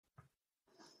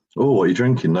Oh, what are you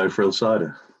drinking? No frill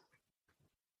cider.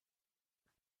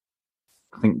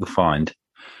 I think the find.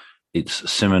 It's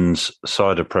Simmons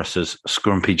Cider Pressers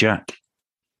Scrumpy Jack.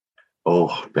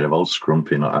 Oh, bit of old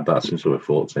scrumpy. Not had that since I was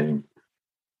 14.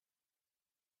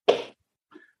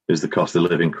 Is the cost of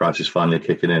living crisis finally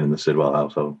kicking in the Sidwell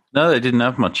household? No, they didn't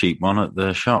have my cheap one at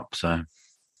the shop, so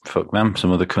fuck them.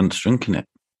 Some other cunts drinking it.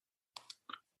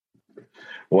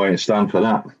 Why ain't stand for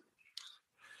that?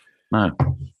 No.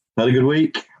 Had a good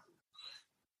week?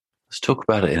 Let's talk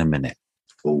about it in a minute.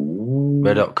 Ooh.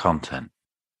 Red Hot Content.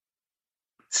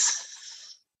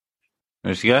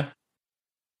 Ready to go?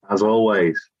 As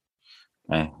always.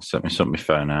 Hey, let me sort my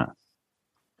phone out.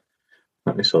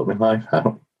 Let me sort my life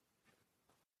out.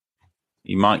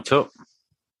 You mic'd up?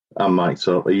 I'm mic'd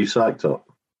up. Are you psyched up?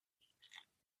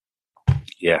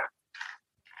 Yeah.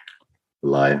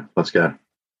 Liar. Let's go.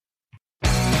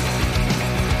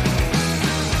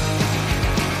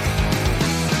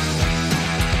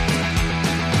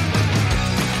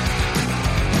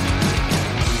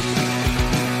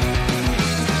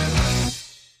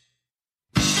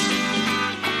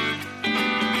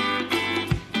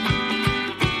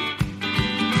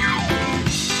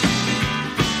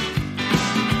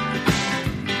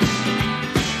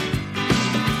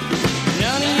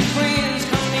 None of your friends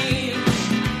come in,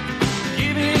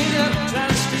 giving it up.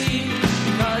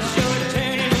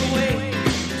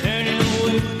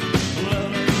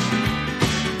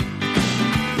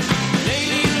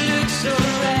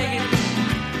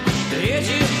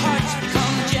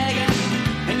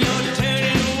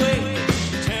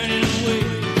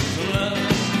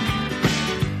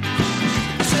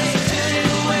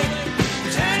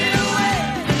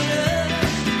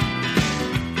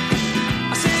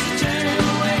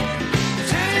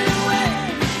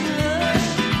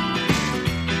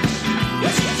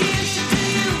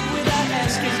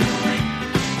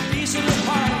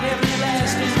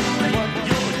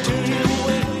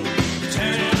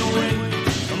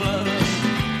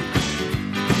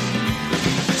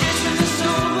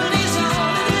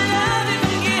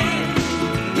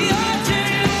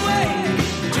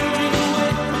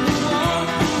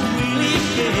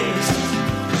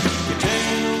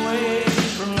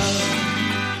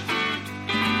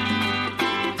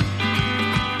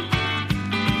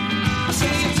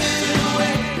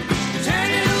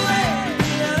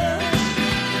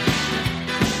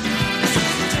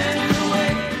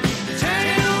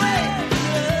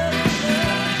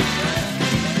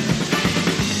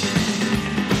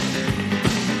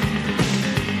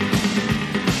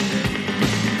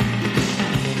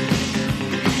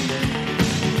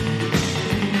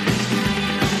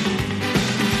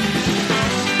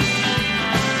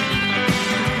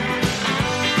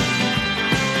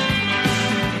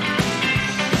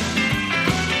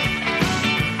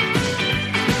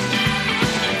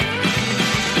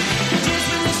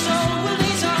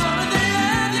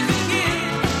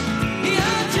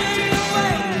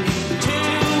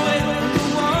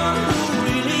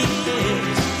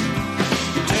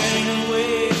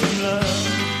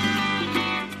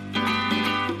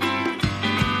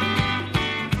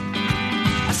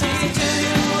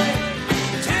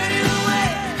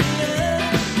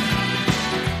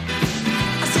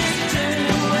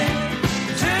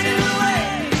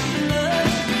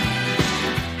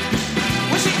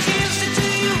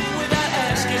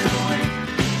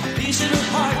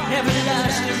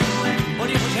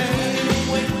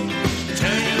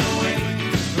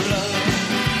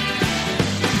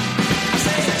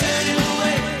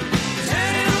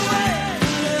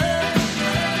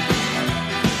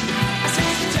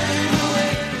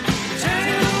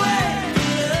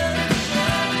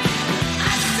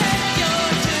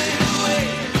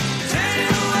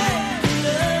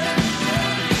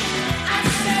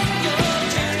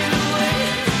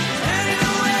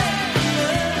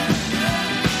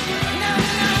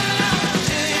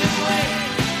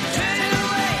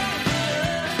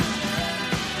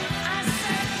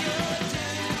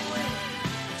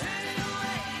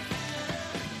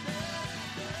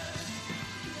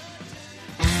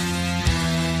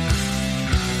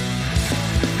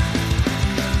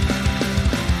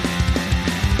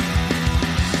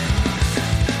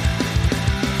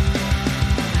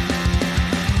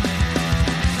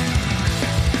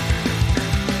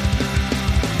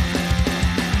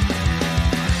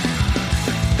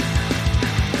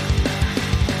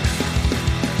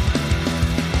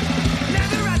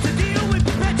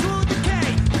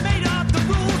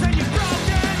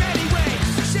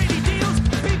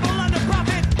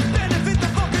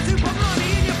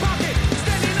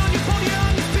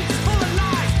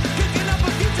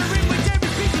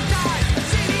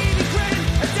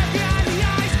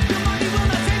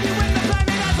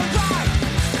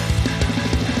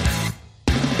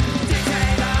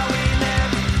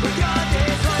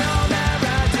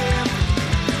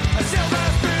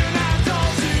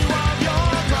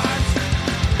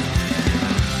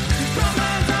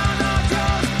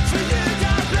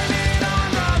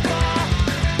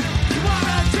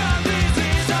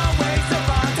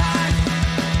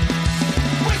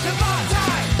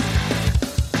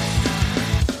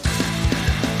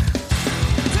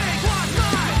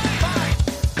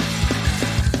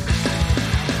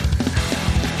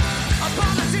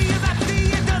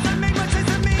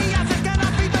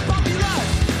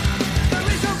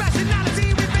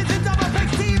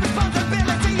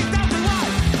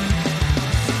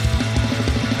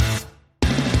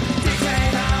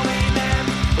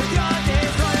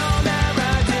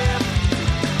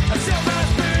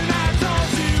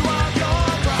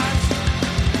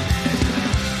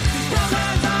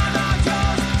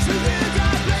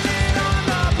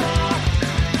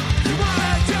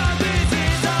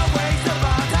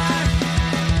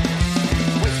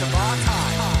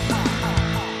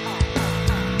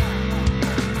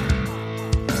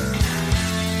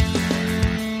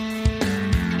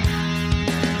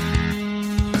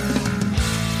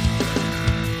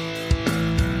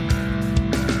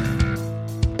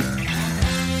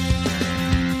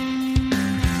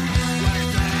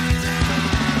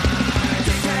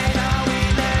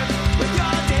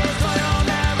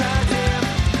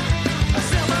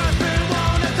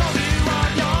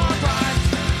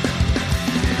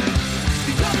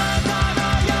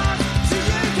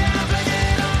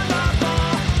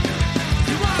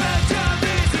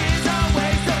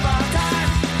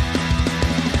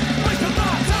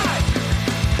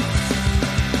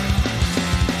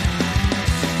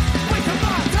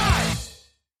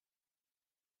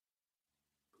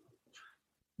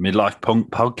 Midlife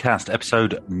Punk Podcast,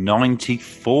 episode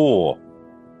 94.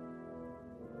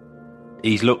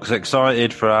 He looks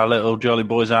excited for our little jolly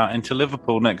boys out into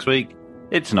Liverpool next week.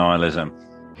 It's Nihilism.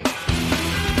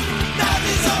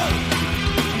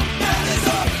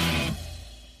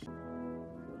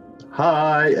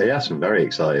 Hi, yes, I'm very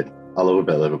excited. I love a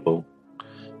bit of Liverpool.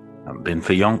 Haven't been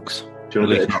for yonks. Do you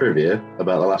want a bit of trivia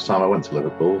about the last time I went to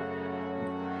Liverpool?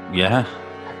 Yeah.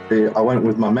 I went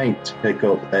with my mate to pick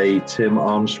up a Tim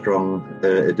Armstrong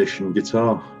edition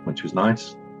guitar, which was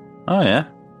nice. Oh, yeah?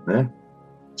 Yeah.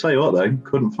 Tell you what, though,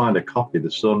 couldn't find a copy of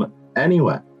The Sun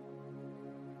anywhere.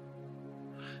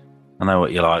 I know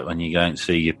what you like when you go and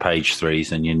see your page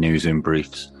threes and your news and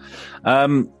briefs.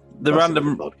 The That's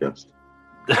random podcast.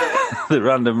 the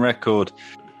random record.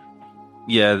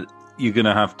 Yeah, you're going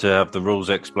to have the rules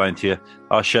explained to you.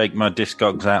 I shake my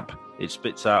Discogs app. It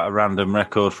spits out a random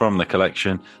record from the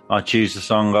collection. I choose a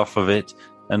song off of it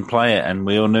and play it, and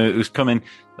we all knew it was coming.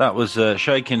 That was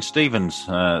Shakin' Stevens,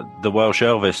 the Welsh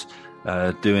Elvis,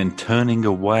 doing Turning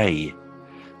Away.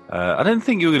 I didn't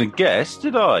think you were going to guess,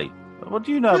 did I? What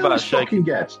do you know about Shakin'?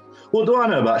 Guess. What do I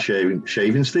know about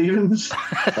Shaving Stevens?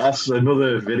 That's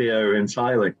another video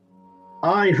entirely.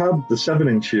 I had the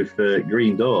 7-inch of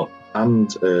Green Door and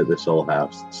the Soul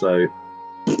House, so...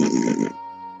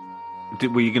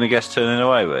 Were you going to guess Turning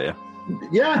Away, were you?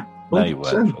 Yeah. 100%. No, you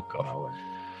weren't. Fuck off.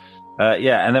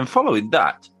 Yeah, and then following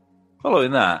that,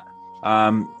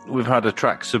 we've had a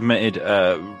track submitted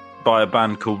by a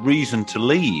band called Reason to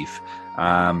Leave,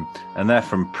 and they're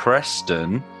from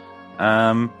Preston,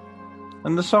 and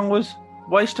the song was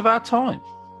Waste of Our Time.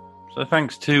 So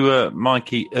thanks to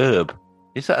Mikey Erb.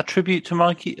 Is that a tribute to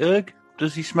Mikey Erb?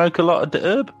 Does he smoke a lot of the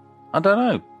herb? I don't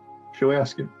know. Shall we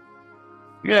ask him?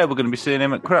 Yeah, we're going to be seeing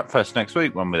him at Crapfest next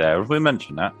week when we're there. Have we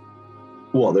mentioned that?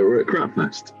 What, they were at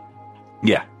Crapfest?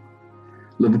 Yeah.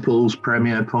 Liverpool's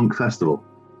premier punk festival?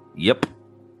 Yep.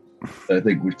 I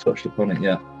think we've touched upon it,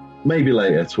 yeah. Maybe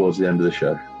later, towards the end of the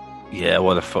show. Yeah,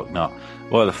 why the fuck not?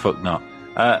 Why the fuck not?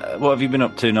 What have you been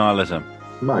up to, Nihilism?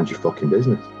 Mind your fucking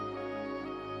business.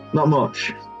 Not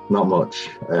much.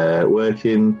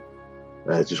 Working.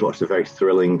 Just watched a very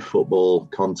thrilling football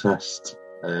contest.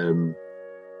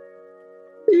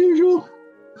 The usual.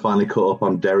 Finally caught up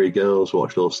on Derry Girls.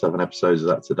 Watched all 7 episodes of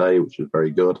that today, which was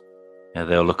very good. Yeah,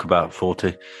 they all look about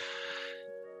 40.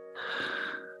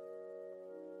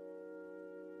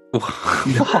 What?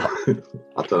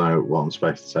 I don't know what I'm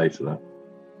supposed to say to that.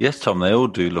 Yes, Tom, they all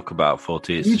do look about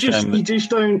 40. It's you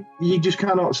just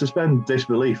cannot suspend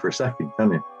disbelief for a second,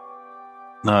 can you?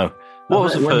 No. What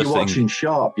was the when first you're thing? watching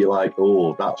Sharp, you're like,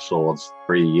 oh, that sword's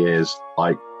 3 years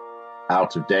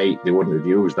out of date. They wouldn't have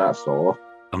used that sword.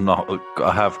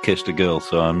 I have kissed a girl,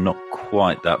 so I'm not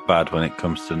quite that bad when it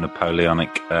comes to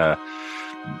Napoleonic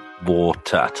war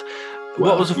tat.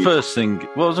 Well, What was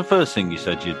the first thing you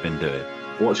said you'd been doing?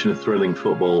 Watching a thrilling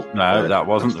football. No, that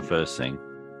wasn't the first thing.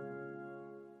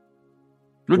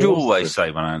 Would you always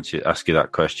say when I ask you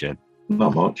that question?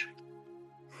 Not much.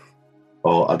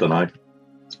 Or, I don't know.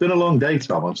 It's been a long day,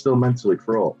 Tom. I'm still mentally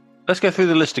fraught. Let's go through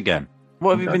the list again.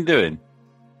 What have you been doing?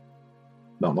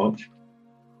 Not much.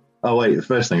 Oh, wait, the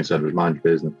first thing I said was mind your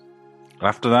business.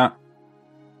 After that?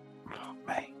 Oh,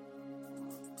 mate.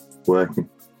 Working.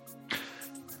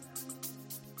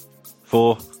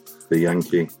 For the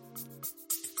Yankee.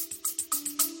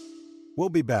 We'll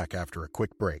be back after a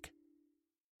quick break.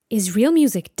 Is real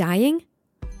music dying?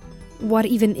 What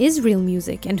even is real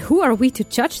music, and who are we to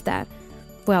judge that?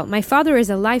 Well, my father is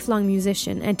a lifelong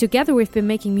musician, and together we've been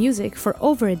making music for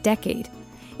over a decade.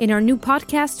 In our new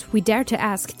podcast, we dare to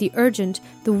ask the urgent,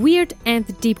 the weird, and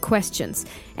the deep questions,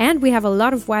 and we have a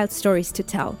lot of wild stories to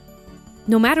tell.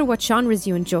 No matter what genres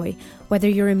you enjoy, whether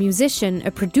you're a musician,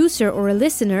 a producer, or a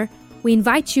listener, we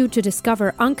invite you to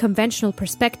discover unconventional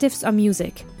perspectives on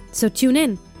music. So tune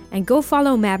in and go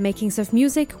follow Mad Makings of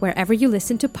Music wherever you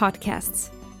listen to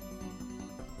podcasts.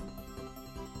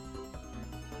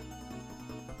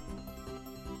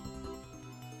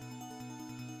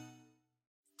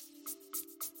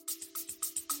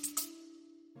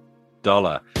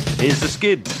 Dollar. Here's the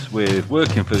Skids with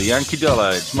Working for the Yankee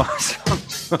Dollar. It's my song.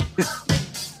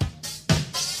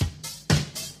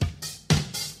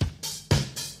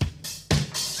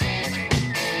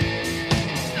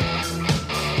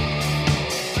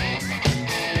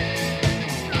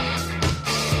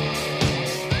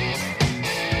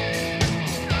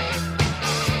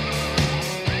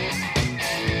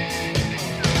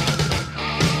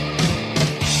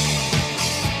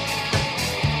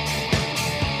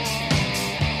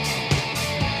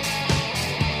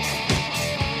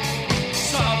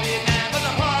 Saw Vietnam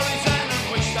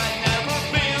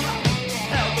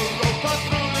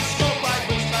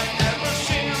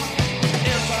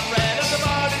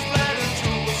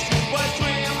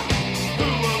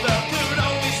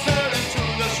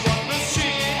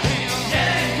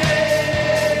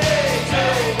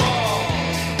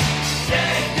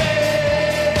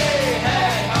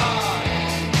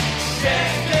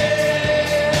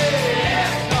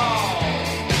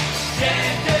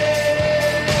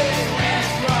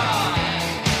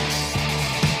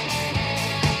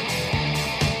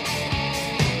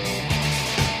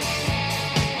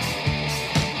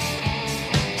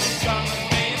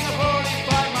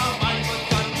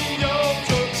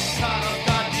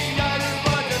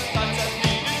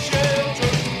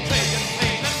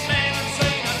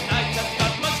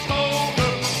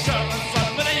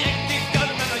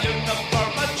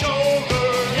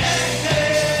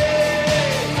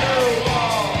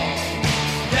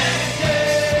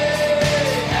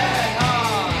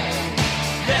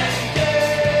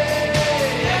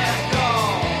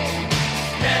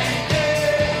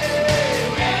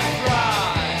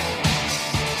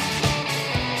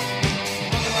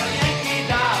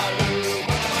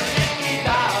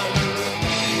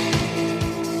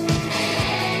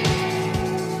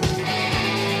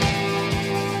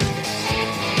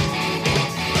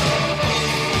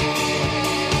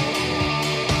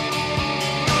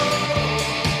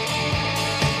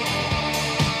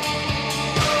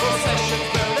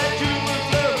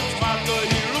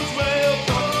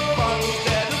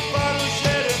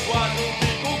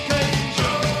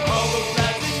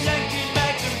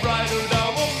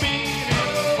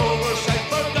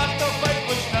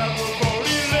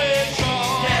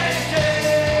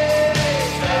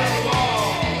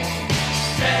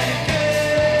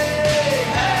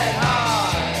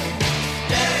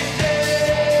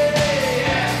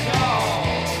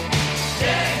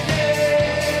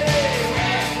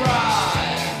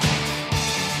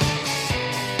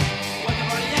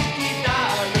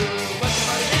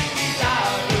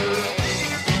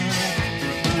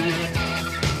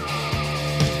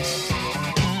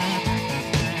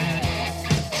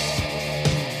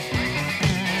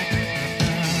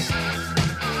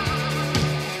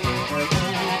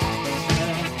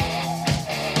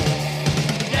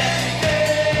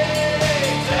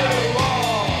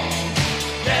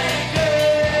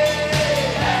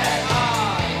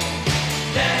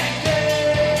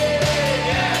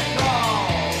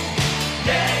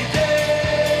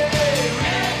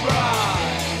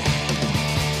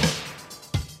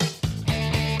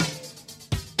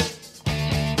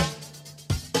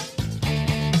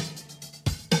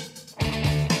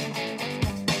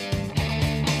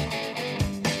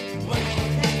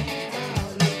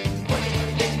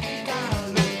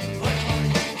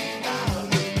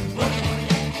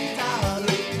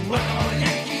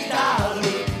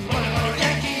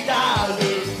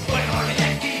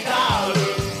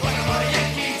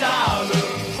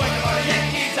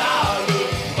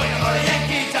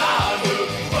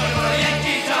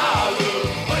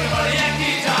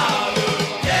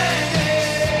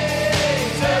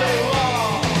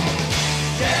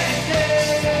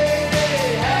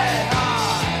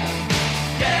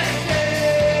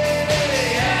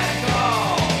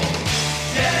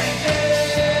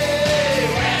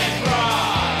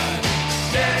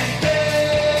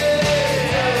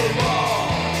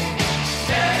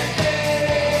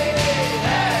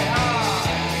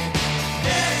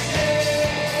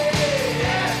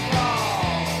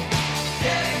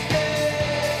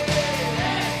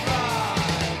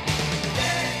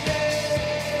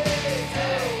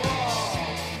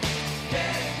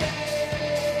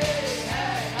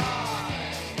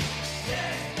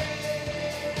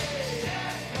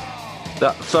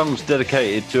That song's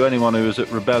dedicated to anyone who was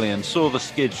at Rebellion, saw the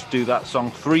Skids do that song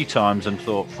 3 times and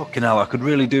thought, fucking hell, I could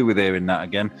really do with hearing that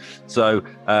again. So,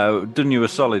 done you a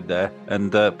solid there,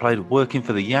 and played Working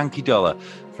for the Yankee Dollar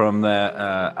from their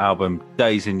album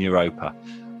Days in Europa.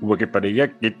 Working for the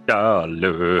Yankee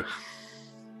Dollar.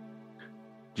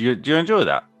 Do you enjoy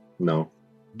that? No.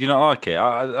 Do you not like it?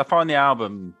 I find the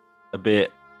album a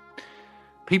bit...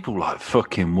 People like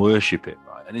fucking worship it,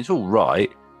 right? And it's all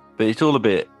right, but it's all a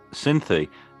bit synthy,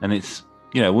 and it's,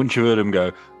 you know, once you heard him go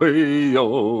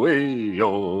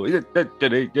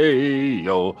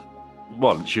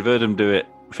once, you've heard him do it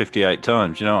 58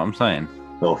 times, you know what I'm saying?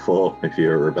 Or 4 if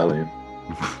you're a Rebellion.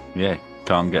 Yeah,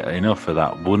 can't get enough of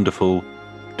that wonderful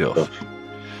duff.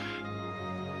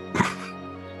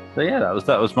 So yeah,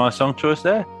 that was my song choice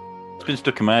there. It's been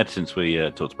stuck in my head since we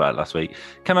talked about it last week.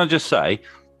 Can I just say,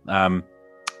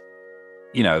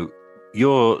 you know,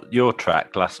 your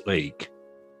track last week,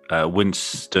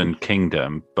 Winston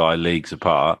Kingdom by Leagues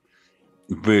Apart,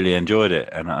 really enjoyed it,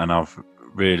 and I've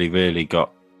really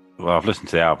got... Well, I've listened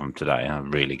to the album today and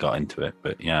I've really got into it,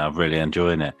 but yeah, I'm really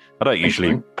enjoying it. I don't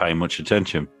usually pay much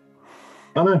attention.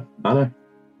 I know.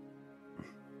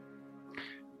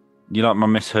 You like my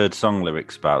misheard song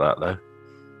lyrics about that, though?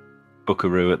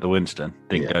 Buckaroo at the Winston.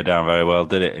 Didn't go down very well,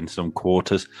 did it, in some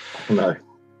quarters? No.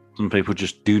 Some people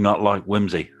just do not like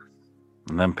whimsy,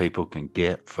 and then people can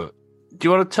get foot. Do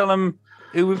you want to tell them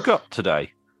who we've got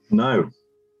today? No.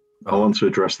 I want to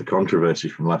address the controversy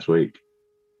from last week.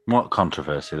 What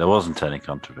controversy? There wasn't any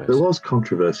controversy. There was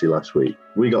controversy last week.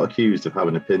 We got accused of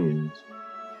having opinions.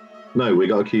 No, we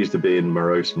got accused of being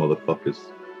morose motherfuckers.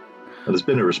 And there's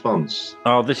been a response.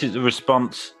 Oh, this is a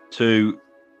response to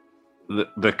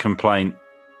the complaint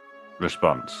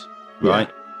response, right?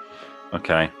 Yeah.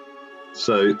 Okay.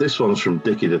 So this one's from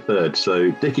Dickie the Third.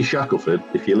 So Dickie Shackelford,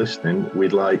 if you're listening,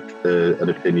 we'd like an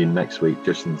opinion next week,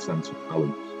 just in the sense of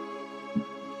balance.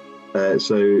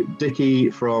 So Dickie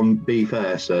from Be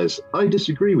Fair says, I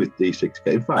disagree with D6K.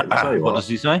 In fact, I'll tell you what does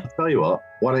he say? I'll tell you what,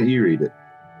 why don't you read it?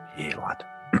 Yeah, lad.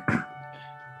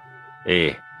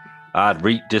 Hey, I'd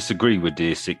disagree with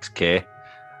D6K.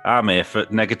 I'm here for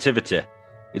negativity.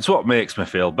 It's what makes me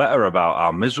feel better about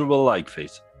our miserable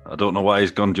lives. I don't know why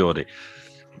he's gone Geordie.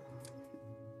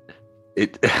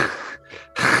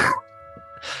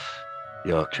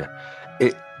 Yorkshire.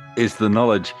 It is the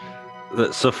knowledge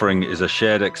that suffering is a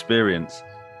shared experience.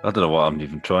 I don't know what I'm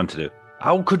even trying to do.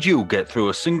 How could you get through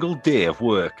a single day of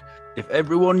work if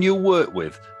everyone you work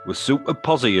with was super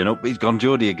posy and upbeat? Gone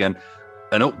Geordie again.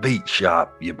 An upbeat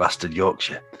sharp, you bastard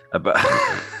Yorkshire. But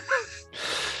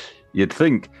you'd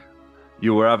think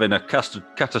you were having a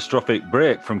catastrophic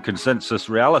break from consensus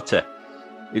reality.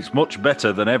 It's much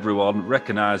better than everyone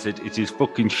recognises it is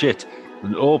fucking shit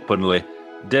and openly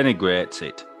denigrates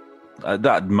it.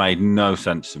 That made no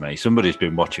sense to me. Somebody's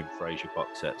been watching Frasier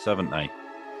box sets, haven't they?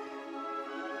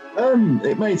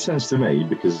 It made sense to me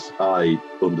because I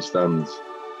understand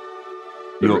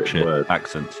Yorkshire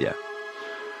accents, yeah.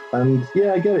 And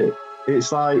yeah, I get it.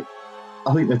 It's like,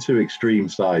 I think there are 2 extreme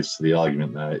sides to the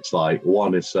argument there. It's like,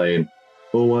 one is saying,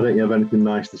 well, why don't you have anything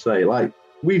nice to say? Like,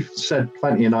 we've said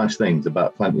plenty of nice things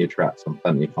about plenty of tracks on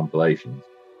plenty of compilations.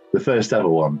 The first ever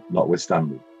one,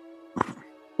 notwithstanding.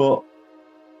 But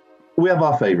we have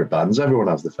our favourite bands. Everyone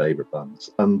has their favourite bands.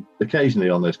 And occasionally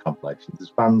on those compilations, there's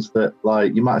bands that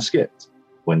like you might have skipped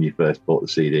when you first bought the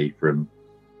CD from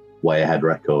Way Ahead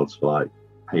Records for like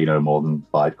pay no more than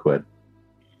 £5.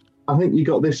 I think you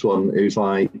got this one who's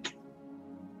like,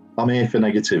 I'm here for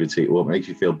negativity. It will make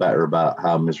you feel better about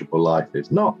how miserable life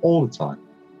is. Not all the time.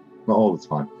 Not all the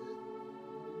time.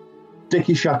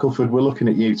 Dickie Shackelford, we're looking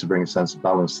at you to bring a sense of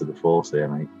balance to the force here,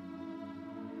 mate.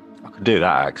 I could do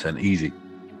that accent easy.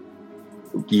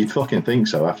 You'd fucking think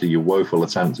so after your woeful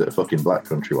attempt at a fucking Black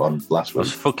Country one last week.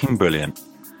 That's fucking brilliant.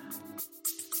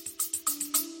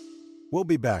 We'll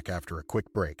be back after a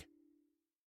quick break.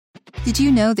 Did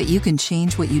you know that you can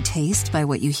change what you taste by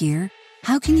what you hear?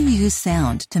 How can you use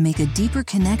sound to make a deeper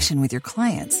connection with your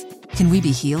clients? Can we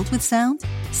be healed with sound?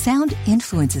 Sound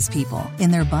influences people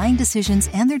in their buying decisions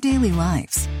and their daily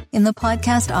lives. In the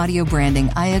podcast Audio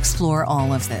Branding, I explore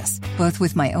all of this, both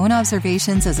with my own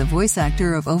observations as a voice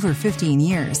actor of over 15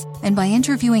 years and by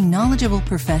interviewing knowledgeable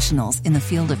professionals in the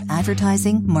field of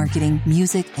advertising, marketing,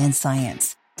 music, and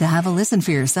science. To have a listen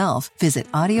for yourself,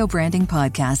 visit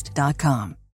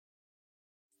audiobrandingpodcast.com.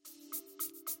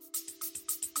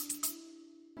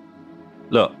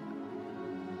 Look,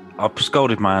 I've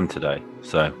scolded my hand today,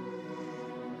 so...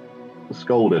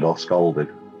 Scolded or scolded?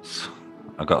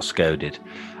 I got scolded.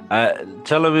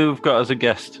 Tell them who we've got as a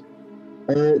guest.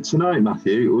 Tonight,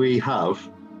 Matthew, we have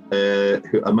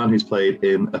a man who's played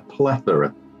in a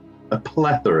plethora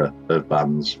of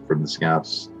bands from the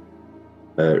Scouse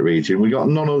region. We got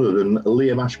none other than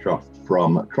Liam Ashcroft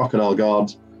from Crocodile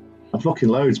Guard and fucking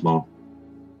loads more.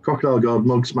 Crocodile Guard,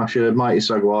 Mug Smasher, Mighty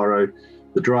Saguaro,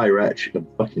 The Dry Wretch, and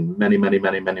fucking many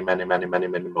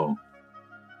more.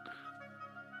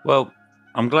 Well,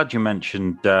 I'm glad you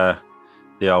mentioned the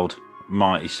old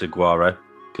Mighty Saguaro,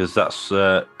 because that's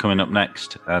coming up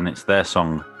next, and it's their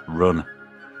song, Run.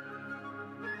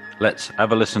 Let's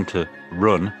have a listen to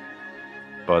Run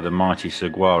by the Mighty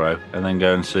Saguaro, and then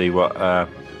go and see what the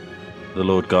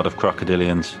Lord God of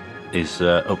Crocodilians is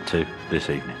up to this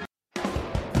evening.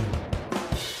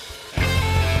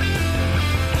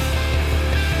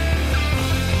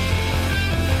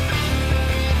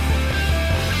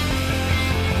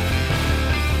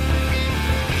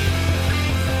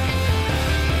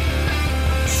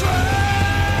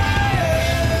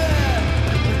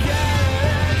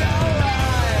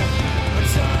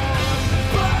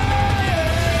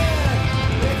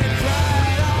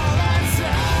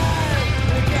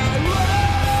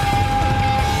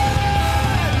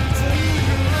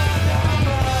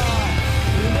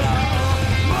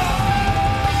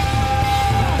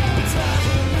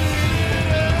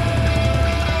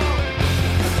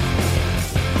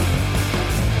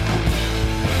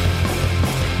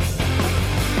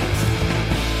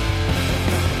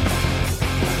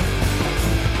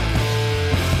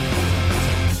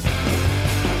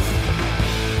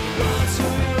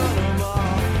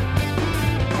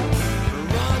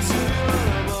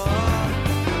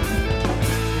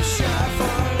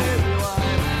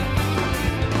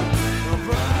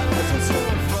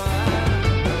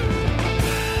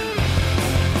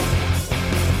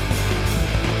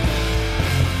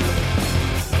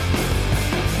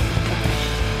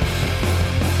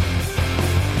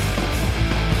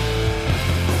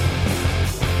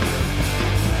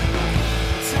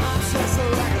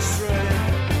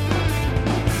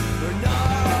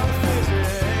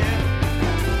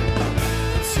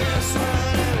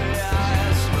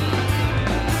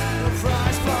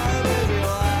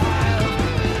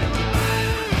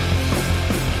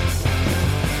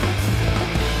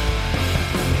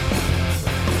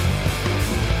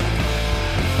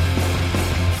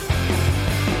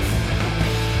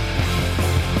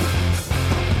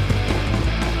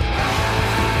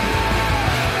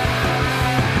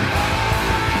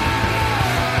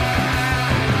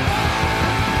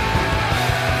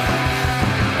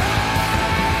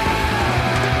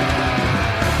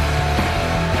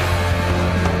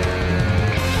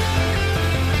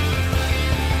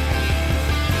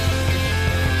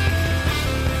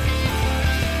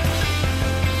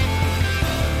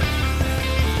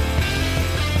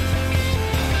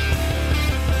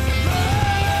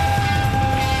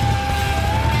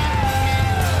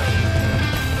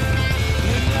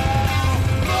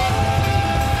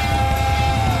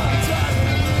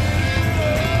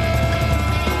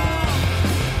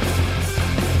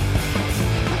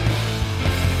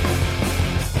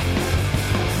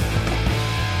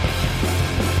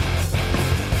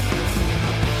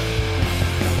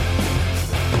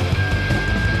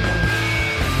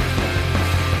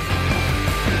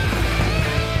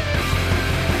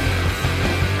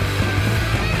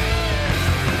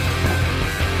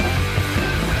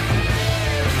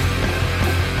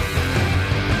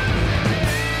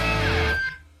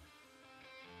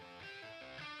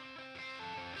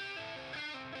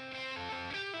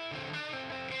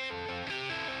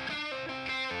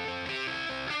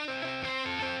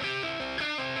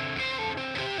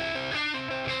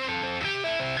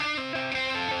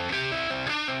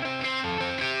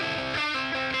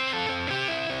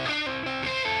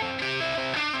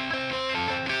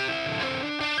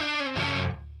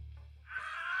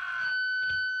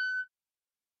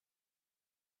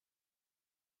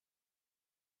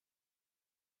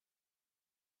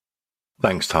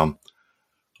 Thanks, Tom.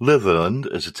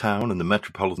 Litherland is a town in the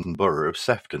Metropolitan Borough of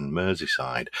Sefton,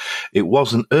 Merseyside. It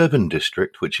was an urban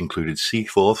district which included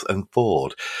Seaforth and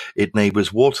Ford. It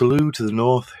neighbours Waterloo to the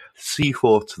north,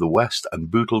 Seaforth to the west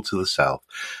and Bootle to the south,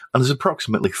 and is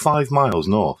approximately 5 miles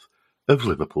north of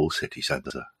Liverpool city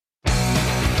centre.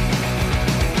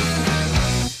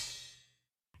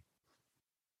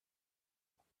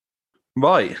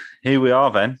 Right, here we are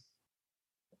then.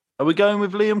 Are we going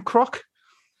with Liam Crock?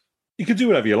 You can do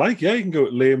whatever you like. Yeah, you can go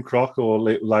with Liam Crock or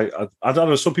like I don't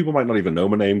know. Some people might not even know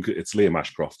my name. It's Liam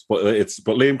Ashcroft, but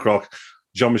Liam Crock,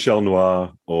 Jean-Michel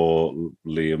Noir, or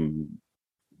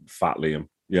Fat Liam.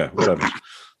 Yeah, whatever.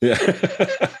 Yeah,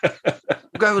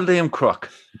 We'll go with Liam Crock.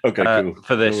 Okay, cool.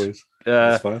 For this.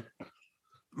 That's fine.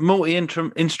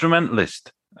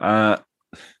 Multi-instrumentalist.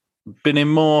 been in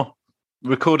more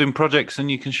recording projects than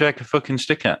you can shake a fucking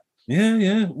stick at.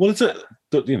 Yeah. Well, it's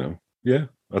yeah.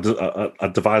 I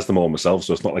devised them all myself,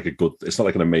 so it's not like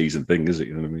an amazing thing, is it?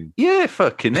 You know what I mean? Yeah, it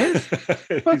fucking is.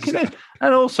 Fucking is.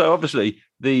 And also, obviously,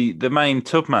 the main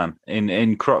tub man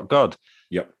in Croc God.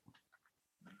 Yep.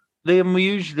 Liam, we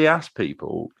usually ask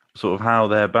people sort of how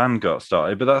their band got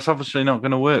started, but that's obviously not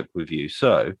going to work with you.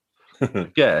 So,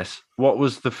 guess what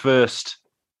was the first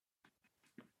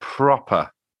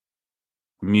proper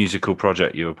musical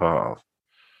project you were part of?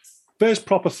 First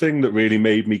proper thing that really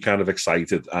made me kind of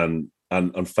excited and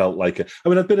felt like it. I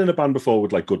mean, I've been in a band before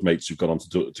with like good mates who've gone on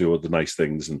to do other nice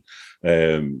things, and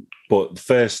but the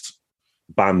first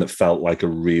band that felt like a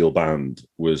real band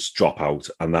was Dropout,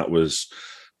 and that was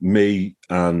me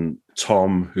and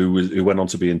Tom, who went on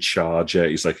to be in Charger.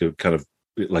 He's like a kind of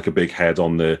like a big head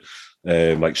on the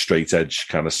like straight edge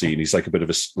kind of scene. He's like a bit of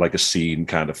a scene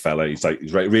kind of fella. He's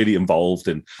really involved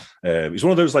in. He's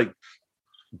one of those like.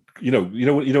 You know,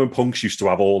 when punks used to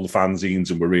have all the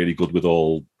fanzines and were really good with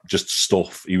all just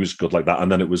stuff. He was good like that. And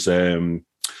then it was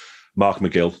Mark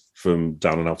McGill from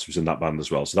Down and Out who was in that band as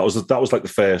well. So that was like the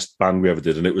first band we ever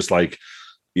did, and it was like,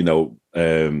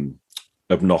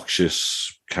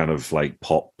 obnoxious kind of like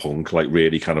pop punk, like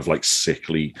really kind of like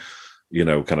sickly,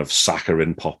 kind of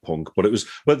saccharine pop punk. But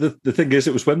the thing is,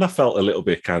 it was when that felt a little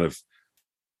bit kind of.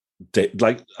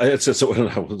 Like it's sort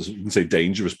of, I wouldn't say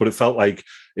dangerous, but it felt like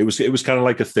it was kind of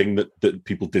like a thing that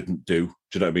people didn't do. Do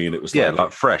you know what I mean? It was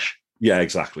like fresh. Yeah,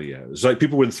 exactly. Yeah, it was like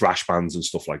people were in thrash bands and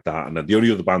stuff like that, and then the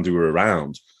only other band who were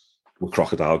around were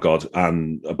Crocodile God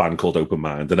and a band called Open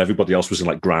Mind, and everybody else was in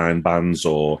like grind bands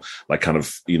or like kind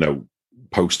of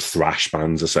post thrash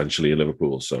bands essentially in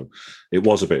Liverpool. So it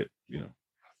was a bit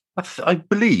I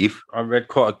believe I read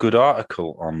quite a good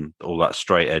article on all that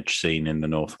straight edge scene in the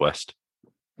Northwest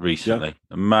recently.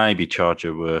 Yeah. Maybe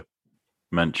Charger were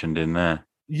mentioned in there.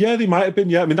 Yeah, they might have been.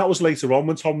 Yeah, I mean that was later on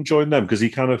when Tom joined them because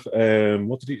he kind of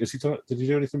did he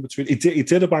do anything between? He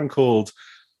did a band called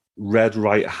Red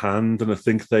Right Hand, and I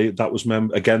think that was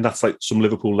again. That's like some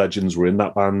Liverpool legends were in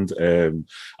that band, and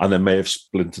then may have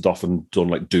splintered off and done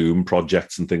like Doom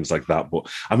projects and things like that. But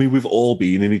I mean, we've all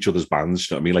been in each other's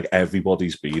bands. You know what I mean? Like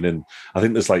everybody's been in. I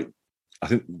think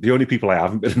the only people I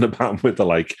haven't been in a band with are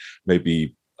like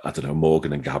maybe. I don't know,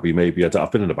 Morgan and Gabby, maybe.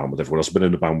 I've been in a band with everyone else. I've been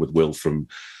in a band with Will from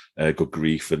Good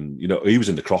Grief, and he was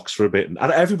in the Crocs for a bit. And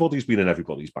everybody's been in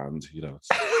everybody's band.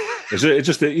 It's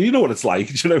just you know what it's like.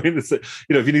 Do you know what I mean? It's if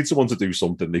you need someone to do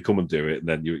something, they come and do it, and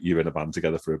then you're in a band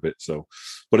together for a bit. So,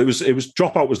 but it was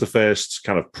Dropout was the first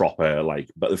kind of proper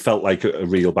but it felt like a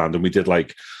real band, and we did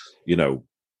like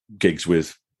gigs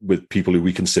with people who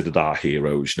we considered our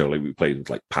heroes, like we played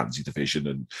with like Pansy Division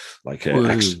and like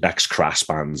ex-Crass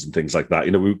bands and things like that.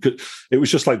 It was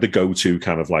just like the go-to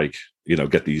kind of like,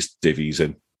 get these divvies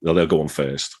in. They'll go on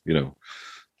first,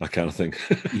 that kind of thing.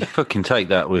 You fucking take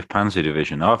that with Pansy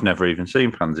Division. I've never even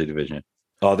seen Pansy Division.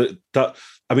 Oh, that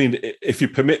I mean, if you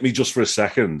permit me just for a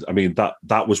second, I mean,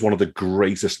 that was one of the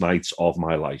greatest nights of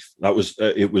my life. That was,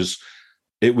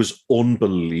 it was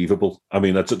unbelievable. I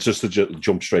mean, that's just to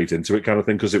jump straight into it kind of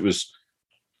thing, because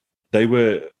they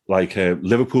were like,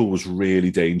 Liverpool was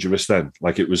really dangerous then.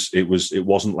 Like it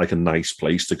wasn't like a nice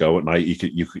place to go at night.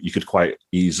 You could quite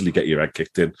easily get your head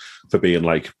kicked in for being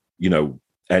like,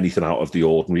 anything out of the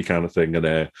ordinary kind of thing. And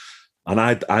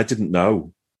I didn't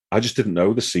know. I just didn't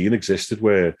know the scene existed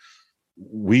where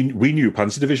we knew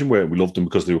Pansy Division were, and we loved them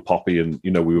because they were poppy and,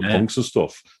 we were punks and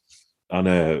stuff.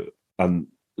 And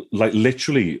like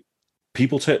literally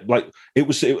people as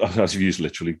you've used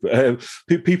literally,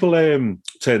 people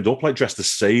turned up like dressed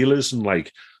as sailors, and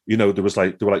like there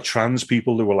were trans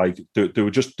people, there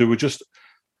were just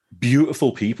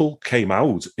beautiful people came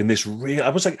out in this real. I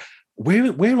was like,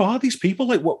 where are these people?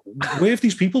 Like, where have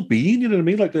these people been? You know what I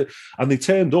mean? Like and they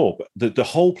turned up. The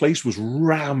whole place was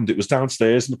rammed. It was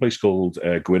downstairs in a place called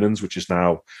Gwynan's, which is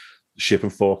now Ship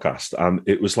and Forecast, and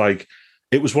it was like.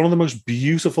 It was one of the most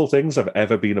beautiful things I've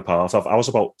ever been a part of. I was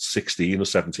about 16 or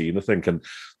 17, I think, and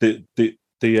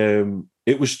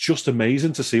it was just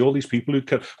amazing to see all these people who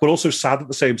but also sad at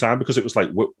the same time, because it was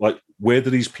like where do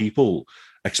these people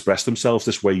express themselves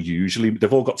this way? Usually,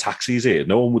 they've all got taxis here.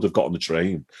 No one would have gotten the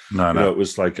train. No. It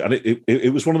was like, and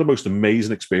it was one of the most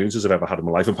amazing experiences I've ever had in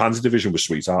my life. And Pansy Division was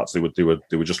sweethearts. They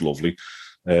were just lovely.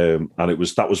 And that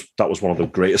was one of the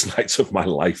greatest nights of my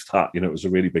life. It was a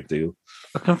really big deal.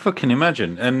 I can fucking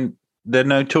imagine. And they're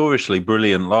notoriously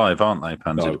brilliant live, aren't they?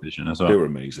 Panzer Division as well. They were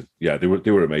amazing. Yeah, they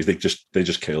were amazing. They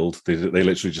just killed. They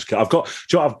literally just killed.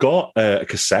 I've got a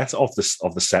cassette of the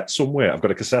set somewhere. I've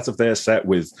got a cassette of their set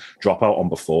with Dropout on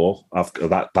before.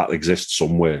 That exists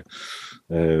somewhere.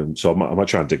 So I might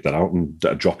try and dig that out and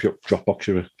Dropbox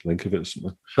you a link of it or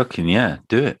something. Fucking yeah,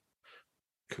 do it.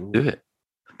 Cool. Do it.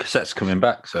 Cassette's coming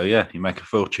back, so yeah, you make a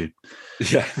fortune.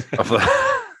 Yeah.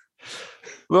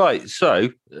 Right, so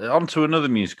on to another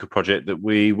musical project that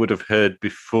we would have heard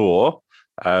before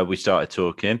we started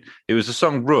talking. It was a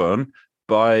song run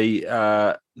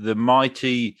by the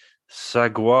Mighty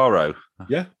Saguaro.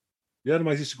 Yeah, the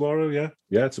Mighty Saguaro, yeah.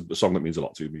 It's a song that means a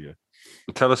lot to me, yeah.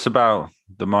 Tell us about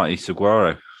the Mighty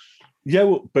Saguaro. Yeah,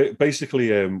 well,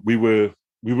 basically, we were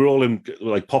all in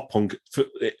like pop punk.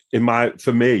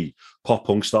 For me, pop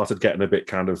punk started getting a bit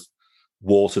kind of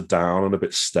watered down and a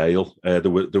bit stale. There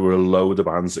were a load of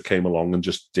bands that came along and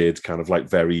just did kind of like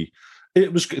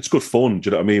it's good fun, do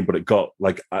you know what I mean? But it got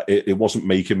like it wasn't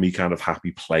making me kind of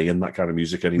happy playing that kind of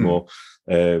music anymore.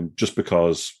 Just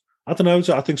because I don't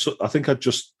know. I think I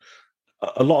just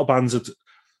a lot of bands had.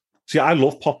 See, I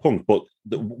love pop punk, but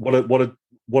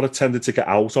what I tended to get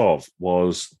out of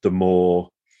was the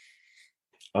more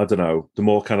kind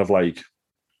of like.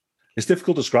 It's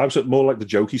difficult to describe, so more like the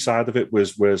jokey side of it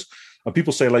was and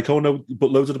people say like, oh no,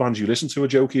 but loads of the bands you listen to are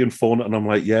jokey and fun, and I'm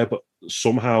like, yeah, but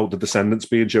somehow the Descendants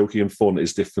being jokey and fun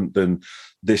is different than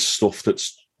this stuff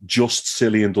that's just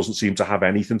silly and doesn't seem to have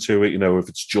anything to it. You know, if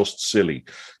it's just silly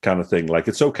kind of thing, like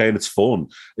it's okay and it's fun.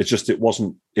 It's just it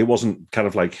wasn't kind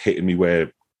of like hitting me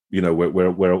where I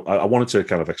wanted to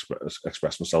kind of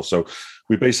express myself. So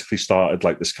we basically started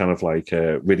like this kind of like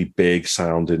really big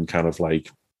sounding kind of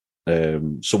like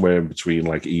somewhere in between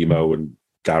like emo and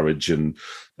garage and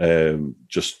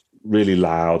just really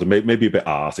loud and maybe a bit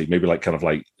arty, maybe like kind of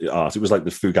like art. It was like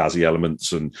the Fugazi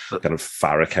elements and kind of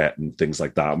Farrakhet and things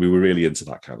like that. And we were really into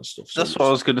that kind of stuff. So that's what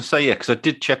I was going to say, yeah, because I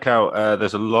did check out,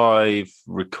 there's a live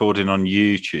recording on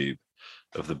YouTube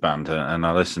of the band and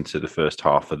I listened to the first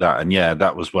half of that. And yeah,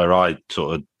 that was where I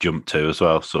sort of jumped to as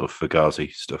well, sort of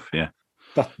Fugazi stuff, yeah.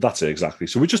 That's it, exactly.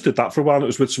 So we just did that for a while. It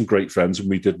was with some great friends and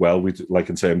we did well. We did, like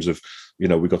in terms of, we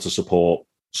got to support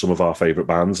some of our favorite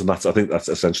bands. And I think that's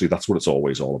essentially, that's what it's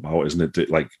always all about, isn't it?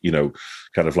 Like,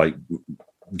 kind of like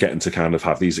getting to kind of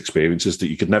have these experiences that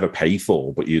you could never pay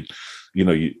for, but you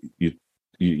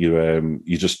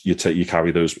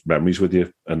carry those memories with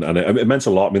you. And it meant a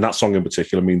lot. I mean, that song in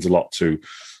particular means a lot to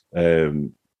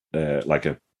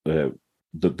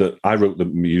I wrote the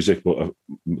music, but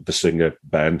the singer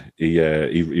Ben, he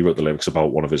wrote the lyrics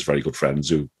about one of his very good friends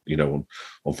who,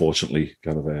 unfortunately,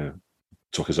 kind of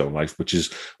took his own life, which is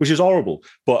horrible.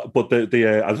 But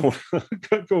the I don't want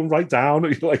to go right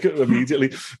down like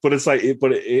immediately. But it's like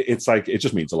it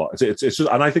just means a lot. It's just,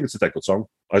 and I think it's a dead good song.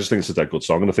 I just think it's a dead good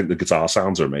song, and I think the guitar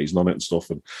sounds are amazing on it and stuff.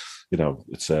 And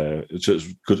it's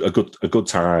just a good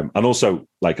time. And also,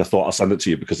 like I thought I'll send it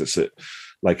to you because it's a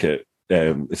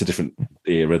different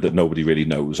era that nobody really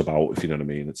knows about, if you know what I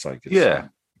mean. It's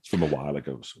from a while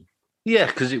ago. So. Yeah,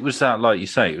 because it was that, like you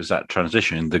say, it was that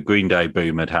transition. The Green Day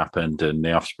boom had happened and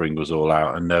the Offspring was all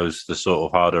out, and those the sort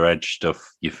of harder edge stuff,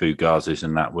 your Fugazis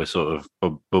and that were sort of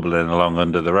bubbling along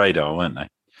under the radar, weren't they?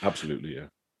 Absolutely, yeah.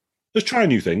 Just try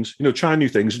new things, and trying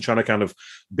to kind of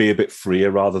be a bit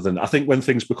freer rather than, I think when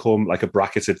things become like a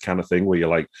bracketed kind of thing where you're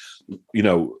like,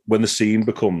 when the scene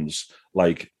becomes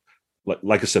like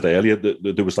I said earlier,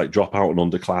 there was like Dropout and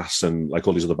Underclass and like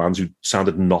all these other bands who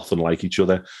sounded nothing like each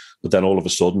other. But then all of a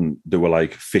sudden there were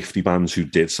like 50 bands who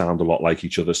did sound a lot like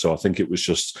each other. So I think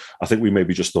we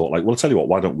maybe just thought like, well, I'll tell you what,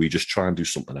 why don't we just try and do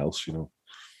something else,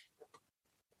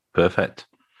 Perfect.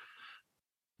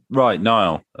 Right,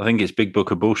 Niall, I think it's Big Book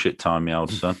of Bullshit time, my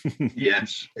old son.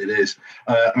 Yes, it is.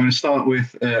 I'm going to start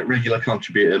with regular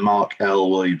contributor Mark L.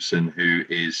 Williamson, who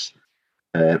is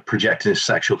projecting his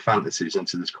sexual fantasies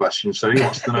into this question. So he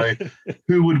wants to know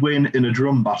who would win in a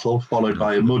drum battle followed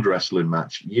by a mud wrestling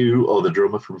match, you or the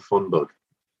drummer from Funbug?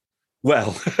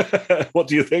 Well, what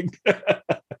do you think?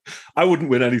 I wouldn't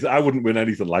win anything. I wouldn't win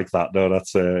anything like that. No,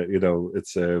 that's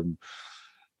it's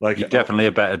like you're definitely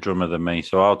a better drummer than me.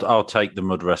 So I'll take the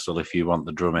mud wrestle if you want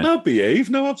the drumming. No, behave.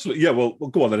 No, absolutely. Yeah, well,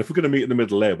 go on then. If we're going to meet in the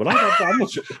middle there, but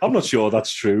I'm not sure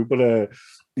that's true. But I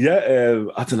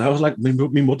don't know. Like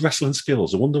me mud wrestling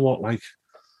skills. I wonder what I'd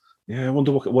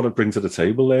bring to the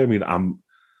table there. I mean,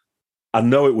 I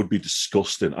know it would be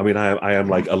disgusting. I mean, I am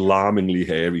like alarmingly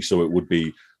hairy, so it would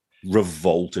be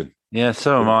revolting. Yeah,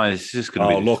 so am I. It's just going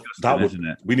to be look, isn't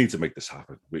it? We need to make this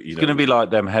happen. It's going to be like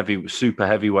them super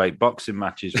heavyweight boxing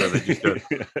matches where they just go,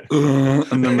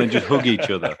 and then they just hug each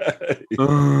other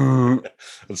and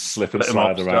slip and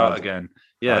slide around again.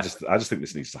 Yeah, I just think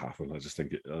this needs to happen. I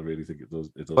really think it does.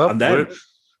 It does. Well, and then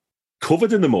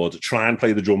covered in the mud, try and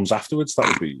play the drums afterwards.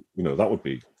 That would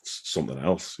be something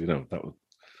else. That would.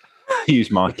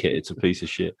 Use my kit. It's a piece of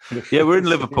shit. Yeah, we're in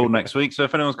Liverpool next week, so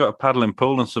if anyone's got a paddling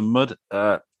pool and some mud,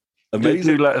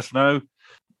 do let us know.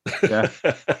 Yeah,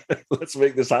 let's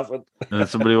make this happen. And if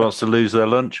somebody wants to lose their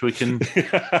lunch, we can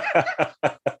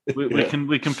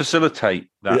we can facilitate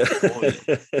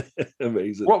that. Yeah.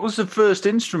 Amazing. What was the first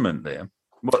instrument there?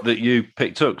 What that you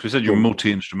picked up? Because we said you're a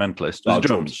multi-instrumentalist.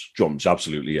 Drums,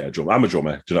 absolutely. Yeah, drum. I'm a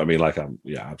drummer. Do you know what I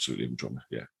mean? Absolutely, I'm a drummer.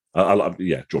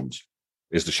 Yeah, drums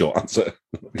is the short answer.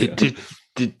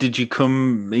 Did you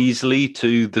come easily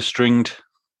to the stringed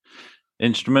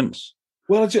instruments?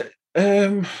 Well,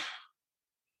 I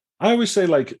always say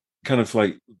kind of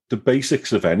like the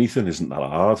basics of anything isn't that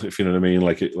hard, if you know what I mean.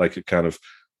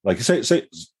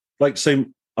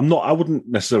 I wouldn't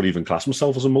necessarily even class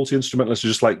myself as a multi-instrumentalist.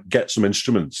 Just get some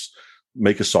instruments,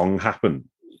 make a song happen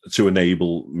to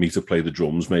enable me to play the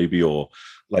drums, maybe, or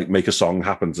make a song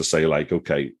happen to say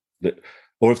okay,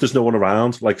 or if there's no one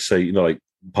around,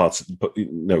 parts,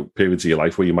 periods of your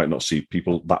life where you might not see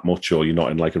people that much, or you're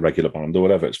not in a regular band or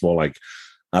whatever. It's more like,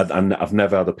 and I've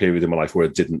never had a period in my life where I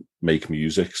didn't make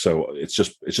music. So it's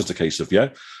just a case of,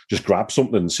 just grab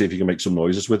something and see if you can make some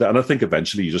noises with it. And I think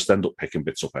eventually you just end up picking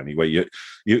bits up anyway.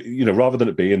 You rather than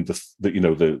it being the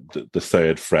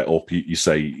third fret up, you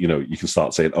say, you can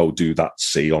start saying, oh, do that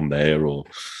C on there, or,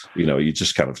 you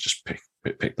just kind of just pick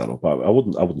that up. I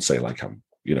wouldn't say I'm,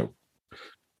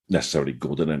 necessarily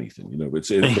good at anything,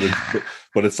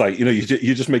 but it's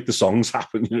you just make the songs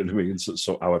happen, you know what I mean?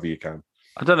 So however you can.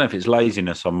 I don't know if it's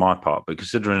laziness on my part, but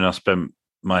considering I spent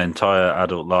my entire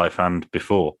adult life and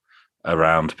before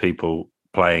around people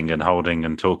playing and holding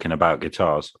and talking about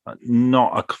guitars,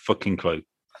 not a fucking clue.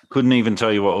 Couldn't even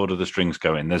tell you what order the strings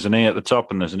go in. There's an E at the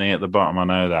top and there's an E at the bottom. I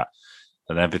know that,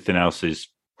 and everything else is.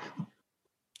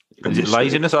 Is it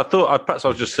laziness? I thought perhaps I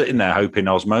was just sitting there hoping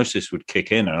osmosis would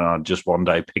kick in and I'd just one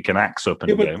day pick an axe up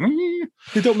and go.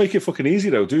 They don't make it fucking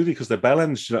easy though, do they? Because they're bell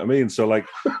ends, do you know what I mean? So do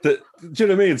you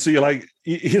know what I mean? So you're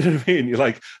you know what I mean?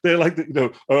 You're they're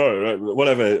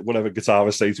whatever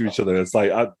guitarists say to each other. It's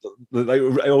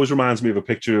it always reminds me of a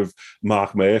picture of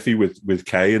Mark Murphy with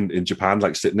Kay in Japan,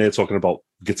 sitting there talking about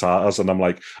guitars, and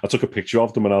I took a picture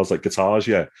of them and I was like, guitars,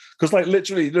 yeah, because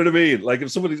literally, you know what I mean?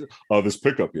 If somebody's this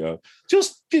pickup, yeah,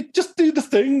 just do the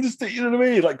thing, you know what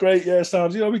I mean? Great, yeah,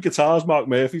 sounds, guitars Mark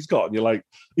Murphy's got, and you're I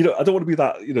don't want to be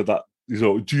that, that.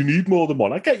 Do you need more than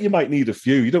one? I get you might need a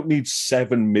few. You don't need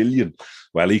 7 million.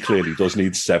 Well, he clearly does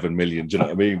need 7 million. Do you know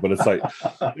what I mean? But it's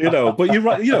but you're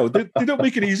right. They don't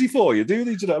make it easy for you, do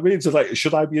they? Do you know what I mean? So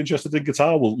should I be interested in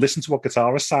guitar? Well, listen to what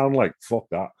guitarists sound like. Fuck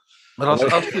that. Well,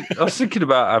 I was thinking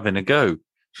about having a go.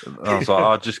 I was like,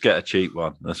 I'll just get a cheap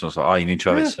one. This was like, you need to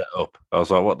have it set up. I was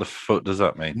like, what the fuck does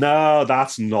that mean? No,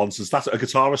 that's nonsense. That's a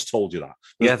guitarist told you that.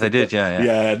 Yeah, they did. Yeah.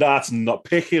 Yeah, that's not.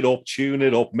 Pick it up, tune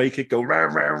it up, make it go. Rah,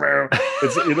 rah, rah. I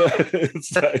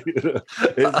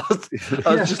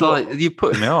was just like, you're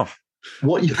putting me off.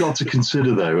 What you've got to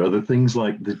consider, though, are the things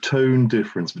like the tone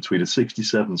difference between a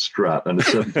 67 Strat and a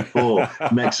 74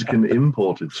 Mexican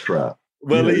imported Strat.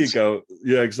 Well, there you go.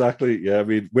 Yeah, exactly. Yeah, I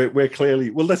mean, we're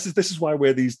clearly. Well, this is why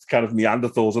we're these kind of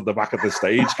Neanderthals at the back of the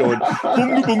stage going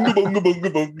bunga bunga bunga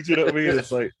bunga bunga. Do you know what I mean?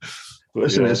 It's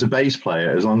listen, as a bass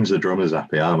player, as long as the drummer's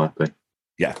happy, I'm happy.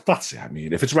 Yeah, that's it. I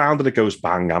mean, if it's round and it goes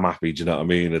bang, I'm happy. Do you know what I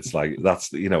mean? It's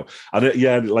that's and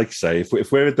yeah, like you say,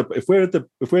 if we're at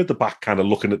the back, kind of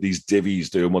looking at these divvies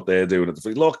doing what they're doing, it's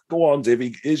look, go on,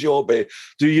 divvy, here's your bit,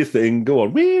 do your thing, go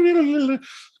on.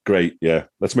 Great, yeah.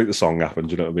 Let's make the song happen.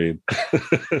 Do you know what I mean?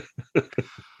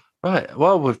 Right.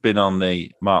 Well, we've been on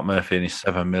the Mark Murphy and his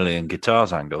 7 million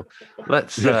guitars angle.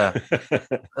 Let's have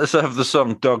the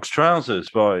song "Dog's Trousers"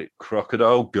 by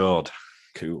Crocodile God.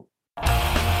 Cool.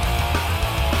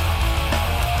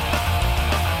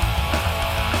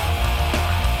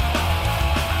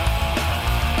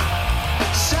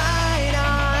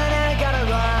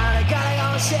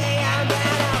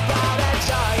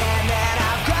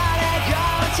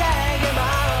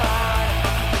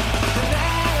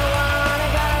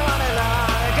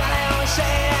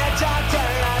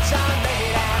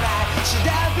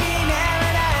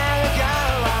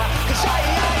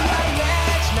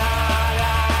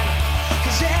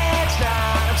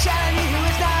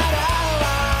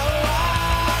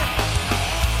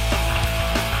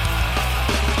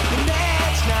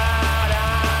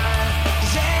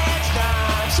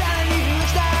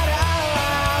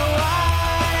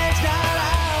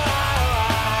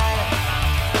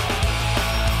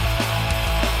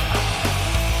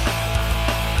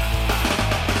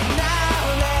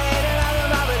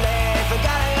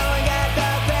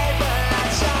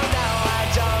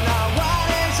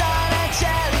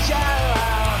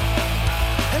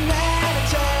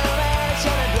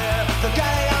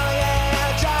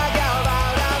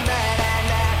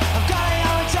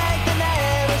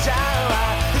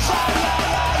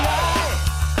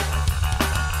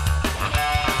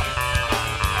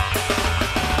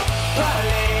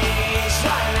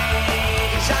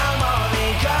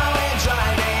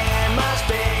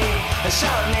 So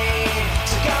need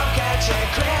to go catch a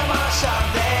crim or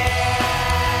something,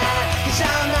 'cause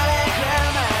I'm not a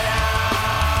criminal.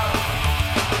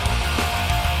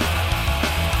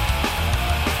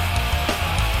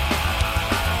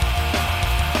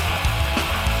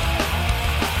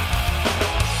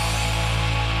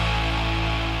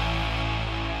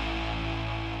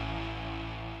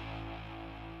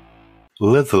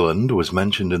 Litherland was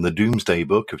mentioned in the Domesday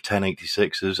Book of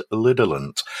 1086 as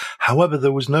Liderlant. However,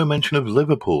 there was no mention of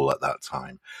Liverpool at that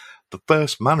time. The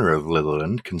first manor of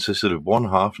Litherland consisted of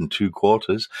 1/2 and 2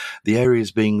 quarters, the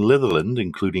areas being Litherland,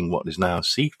 including what is now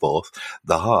Seaforth,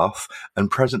 the Hearth, and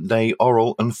present-day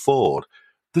Orrell and Ford,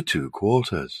 the 2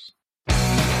 quarters.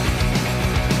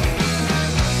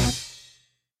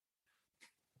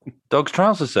 Dog's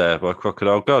Trousers there by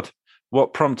Crocodile God.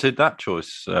 What prompted that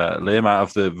choice, Liam, out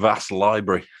of the vast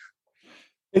library?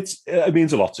 It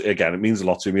means a lot. It means a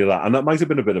lot to me, and that might have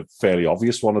been a bit of a fairly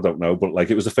obvious one. I don't know, but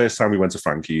like it was the first time we went to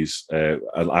Frankie's. And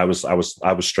I was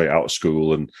straight out of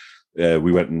school, and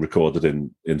we went and recorded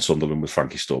in Sunderland with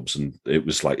Frankie Stubbs, and it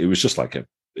was just like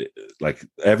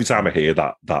every time I hear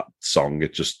that song,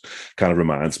 it just kind of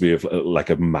reminds me of like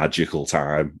a magical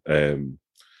time.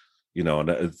 You know, and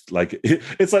it's like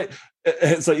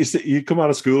you come out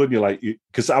of school and you're like,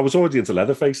 because I was already into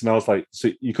Leatherface, and I was like, so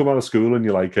you come out of school and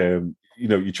you're like, you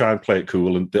know, you try and play it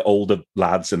cool, and the older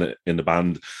lads in the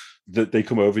band, they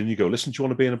come over and you go, listen, do you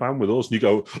want to be in a band with us? And you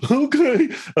go, okay,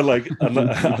 and like, and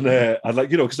like,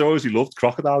 you know, because I always loved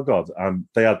Crocodile God, and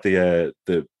they had the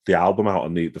album out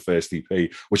on the first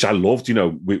EP, which I loved. You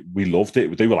know, we loved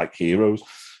it. They were like heroes,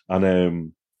 and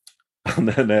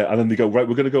then they go, right,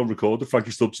 we're going to go and record the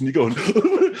Frankie Stubbs, and you go, and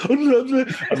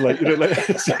like, you know, like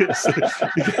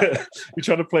you're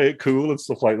trying to play it cool and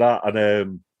stuff like that,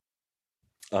 and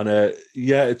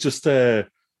yeah, it just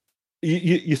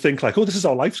you think like, oh, this is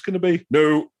how life's going to be.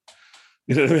 No,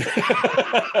 you know what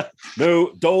I mean?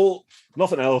 No, Dole,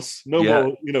 nothing else, no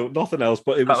more, you know, nothing else.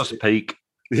 But that was peak.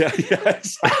 Yeah,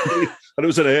 exactly. And it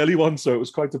was an early one, so it was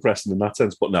quite depressing in that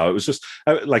sense. But no, it was just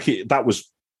like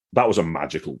that was a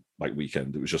magical like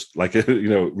weekend. It was just like, you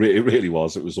know, it really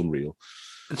was. It was unreal.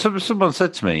 Someone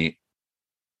said to me,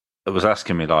 it was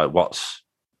asking me like, what's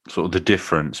sort of the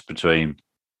difference between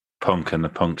punk and the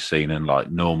punk scene and like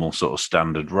normal sort of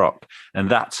standard rock, and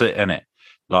that's it, isn't it?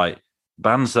 Like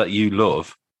bands that you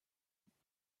love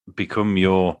become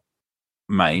your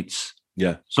mates.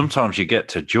 Yeah. Sometimes you get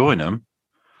to join them,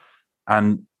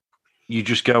 and you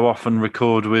just go off and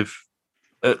record with.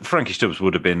 Frankie Stubbs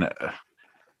would have been a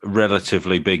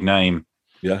relatively big name.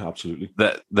 Yeah, absolutely.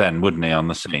 That then, wouldn't he, on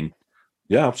the scene?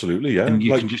 Yeah, absolutely. Yeah, and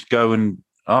you can just go and,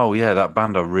 oh yeah, that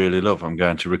band I really love, I'm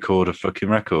going to record a fucking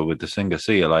record with the singer.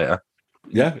 See you later.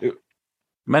 Yeah,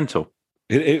 mental.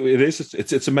 It is.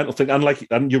 It's a mental thing,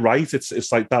 and you're right.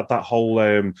 It's like that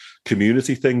whole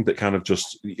community thing that kind of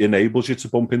just enables you to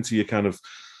bump into your kind of,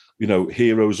 you know,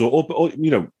 heroes or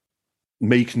you know,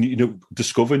 make, you know,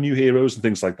 discover new heroes and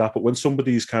things like that. But when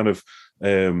somebody's kind of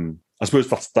I suppose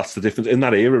that's the difference in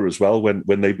that era as well,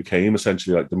 when they became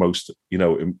essentially like the most, you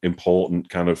know, important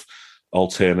kind of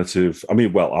alternative. I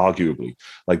mean, well, arguably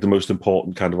like the most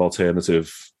important kind of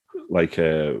alternative, like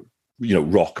you know,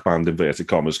 rock band inverted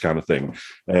commas kind of thing.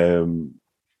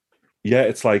 Yeah,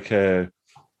 it's like it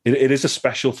is a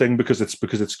special thing because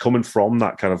it's coming from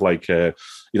that kind of like you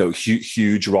know,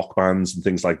 huge rock bands and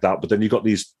things like that. But then you've got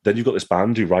this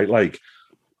band who write like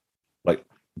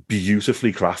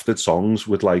beautifully crafted songs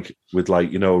with like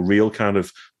you know, real kind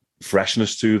of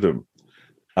freshness to them,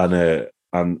 and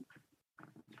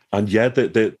yeah,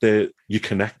 you're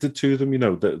connected to them. You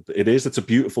know, it's a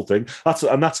beautiful thing.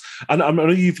 And I know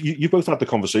you both had the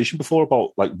conversation before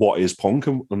about like what is punk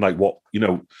and like what, you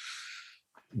know,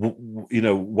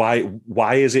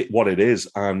 why is it what it is,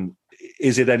 and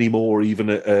is it anymore even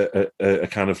a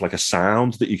kind of like a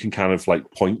sound that you can kind of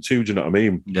like point to? Do you know what I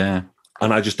mean? Yeah.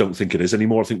 And I just don't think it is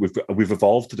anymore. I think we've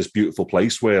evolved to this beautiful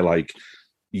place where like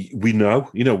we know,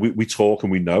 you know, we talk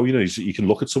and we know, you know, you can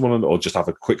look at someone or just have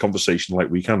a quick conversation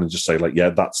like we can and just say like, yeah,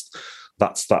 that's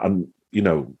that, and you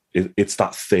know, it's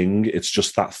that thing. It's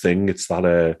just that thing. It's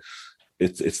that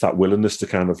it's that willingness to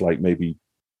kind of like maybe,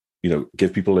 you know,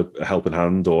 give people a helping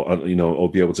hand, or you know,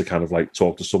 or be able to kind of like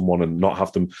talk to someone and not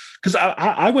have them. Because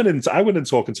I went in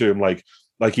talking to him like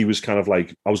he was kind of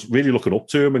like, I was really looking up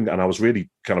to him, and I was really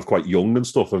kind of quite young and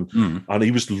stuff, and he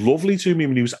was lovely to me,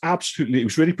 and he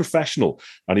was really professional,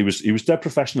 and he was dead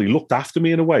professional. He looked after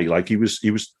me in a way, like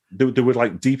there were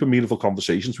like deep and meaningful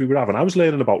conversations we were having. I was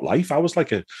learning about life. I was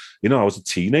like I was a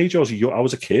teenager, I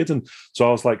was a kid, and so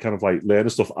I was like kind of like learning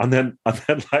stuff, and then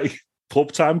like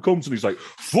pub time comes and he's like,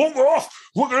 fuck off!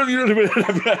 He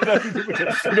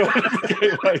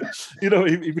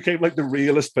became like the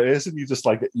realest person. You just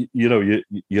like,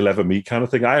 you'll ever meet kind of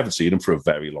thing. I haven't seen him for a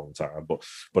very long time, but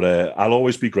I'll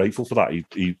always be grateful for that.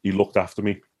 He looked after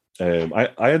me.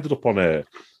 I ended up on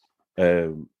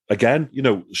again,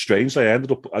 strangely, I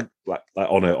ended up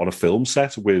on a film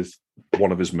set with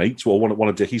one of his mates, or one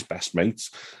of Dickie's best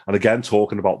mates, and again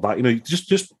talking about that,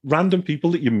 just random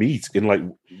people that you meet in like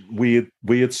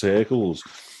weird circles.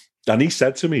 And he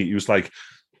said to me, he was like,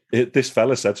 this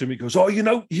fella said to me, he goes, "Oh,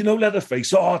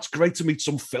 Leatherface. Oh, it's great to meet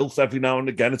some filth every now and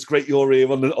again. It's great you're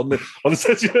here on the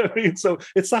set." You know what I mean? So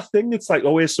it's that thing. It's like,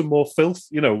 oh, here's some more filth.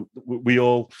 We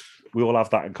all have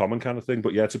that in common, kind of thing.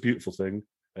 But yeah, it's a beautiful thing.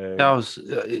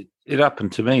 It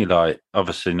happened to me. Like,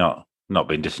 obviously not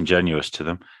being disingenuous to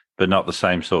them, but not the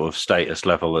same sort of status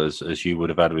level as you would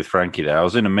have had with Frankie there. I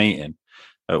was in a meeting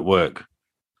at work,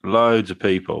 loads of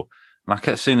people, and I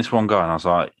kept seeing this one guy, and I was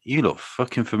like, "You look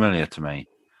fucking familiar to me."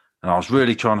 And I was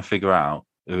really trying to figure out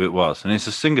who it was. And it's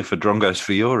a singer for Drongos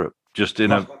for Europe, just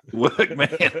in a work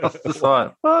meeting. I was just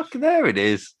like, fuck, there it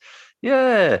is.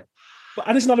 Yeah.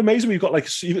 And isn't that amazing? We've got like,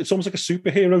 it's almost like a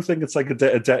superhero thing. It's like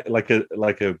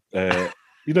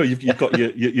you've got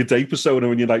your day persona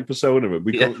and your night persona, and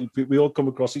we all come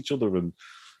across each other, and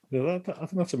I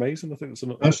think that's amazing. I think it's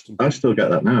I still get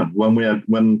that now.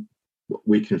 When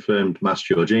we confirmed Mas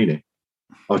Giorgini,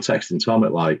 I was texting Tom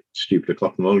at like stupid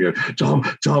o'clock in the morning, going,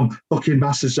 Tom, fucking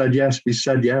Master said yes. We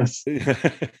said yes.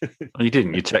 You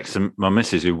didn't. You texted my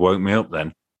missus, who woke me up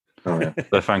then. Oh yeah.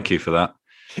 So thank you for that.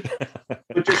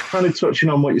 But just kind of touching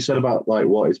on what you said about like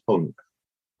what is punk.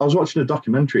 I was watching a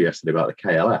documentary yesterday about the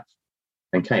KLF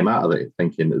and came out of it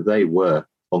thinking that they were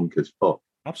punk as fuck.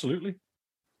 Absolutely.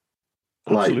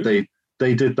 Like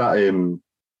they did that in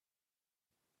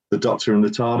the Doctor and the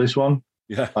TARDIS one.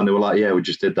 Yeah. And they were like, yeah, we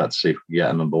just did that to see if we could get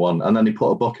a number one. And then he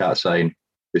put a book out saying,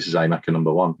 this is how you make a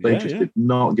number one. They did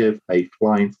not give a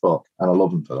flying fuck. And I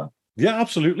love them for that. Yeah,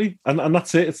 absolutely. And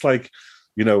that's it. It's like,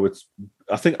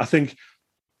 I think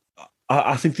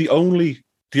the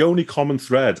only common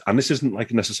thread, and this isn't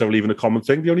like necessarily even a common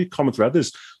thing, the only common thread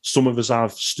is some of us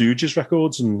have Stooges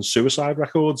records and Suicide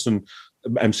records and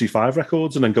MC5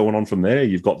 records, and then going on from there,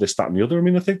 you've got this, that, and the other. I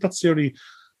mean, I think that's the only,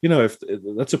 if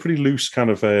that's a pretty loose kind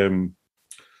of,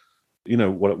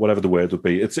 whatever the word would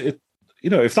be.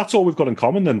 If that's all we've got in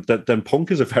common, then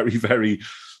punk is a very, very,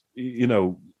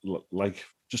 like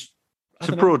just. It's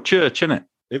a broad church, isn't it?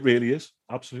 It really is.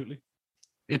 Absolutely.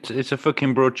 It's a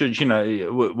fucking broad church.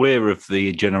 We're of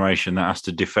the generation that has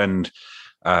to defend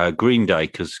Green Day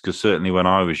because certainly when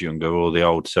I was younger, all the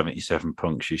old 77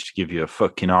 punks used to give you a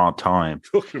fucking hard time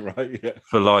right, yeah.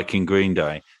 for liking Green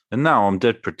Day. And now I'm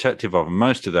dead protective of them.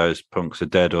 Most of those punks are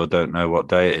dead or don't know what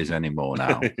day it is anymore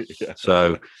now. Yeah.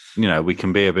 So, we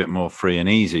can be a bit more free and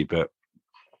easy. But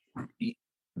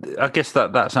I guess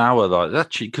that's our, like, that,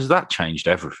 because that changed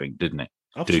everything, didn't it?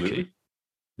 Absolutely. Dookie?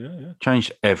 Yeah.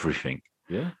 Changed everything.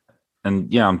 Yeah.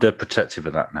 And I'm dead protective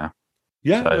of that now.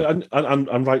 Yeah, so.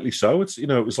 and rightly so. It's it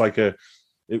was like I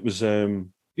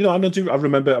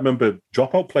remember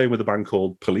Dropout playing with a band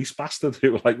called Police Bastard. They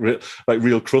were like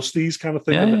real crusties kind of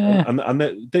thing, and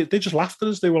they just laughed at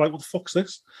us. They were like, "What the fuck's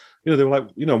this?" They were like,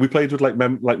 we played with like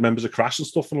members of Crash and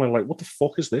stuff, and like, "What the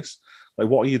fuck is this? Like,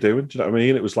 what are you doing?" Do you know what I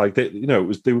mean? It was like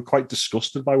they were quite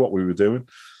disgusted by what we were doing.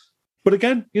 But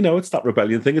again, it's that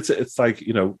rebellion thing. It's like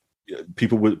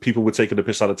people were taking the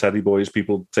piss out of Teddy Boys.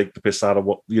 People take the piss out of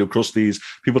crusties.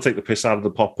 People take the piss out of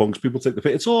the pop punks. People take the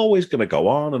piss. It's always going to go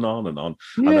on and on and on.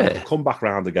 Yeah. And then it'll come back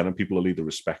around again, and people will either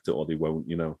respect it or they won't.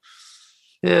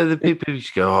 Yeah, the people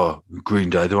just go, "Oh, Green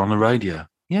Day, they're on the radio."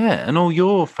 Yeah, and all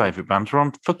your favourite bands are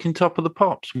on fucking Top of the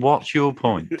Pops. What's your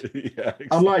point? Yeah, exactly.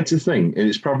 I like to think, and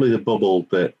it's probably the bubble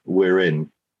that we're in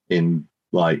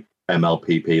like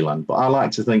MLPP land, but I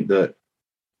like to think that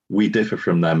we differ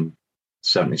from them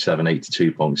 77,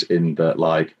 82 punks in that,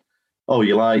 like, oh,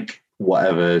 you like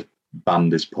whatever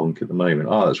band is punk at the moment.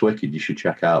 Oh, that's wicked. You should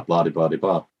check out blah, blah, blah,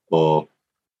 blah. Or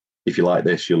if you like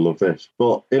this, you'll love this.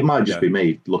 But it might just be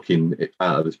me looking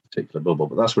out of this particular bubble,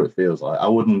 but that's what it feels like. I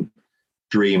wouldn't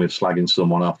dream of slagging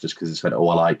someone off just because they said, oh,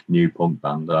 I like new punk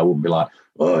band. And I wouldn't be like,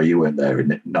 oh, you weren't there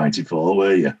in 94,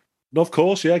 were you? No, of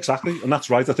course, yeah, exactly. And that's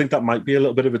right. I think that might be a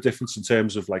little bit of a difference in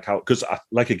terms of like how, because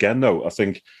like, again, though, I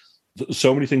think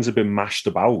so many things have been mashed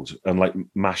about and like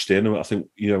mashed in. And I think,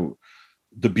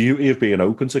 the beauty of being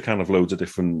open to kind of loads of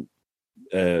different,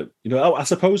 I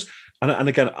suppose, and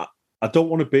again, I don't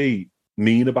want to be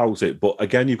mean about it, but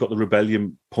again, you've got the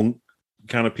rebellion punk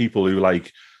kind of people who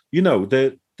like,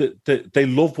 they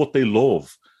love what they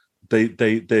love,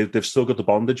 they've still got the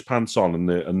bondage pants on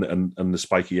and the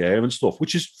spiky hair and stuff,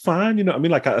 which is fine. You know what I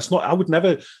mean? Like, it's not. I would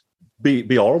never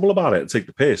be horrible about it and take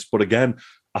the piss. But again,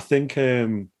 I think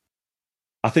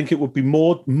it would be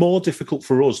more difficult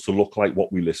for us to look like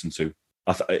what we listen to,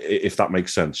 if that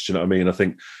makes sense. Do you know what I mean? I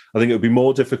think it would be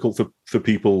more difficult for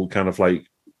people kind of like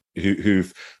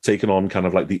who've taken on kind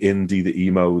of like the indie, the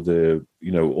emo, the,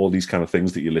 you know, all these kind of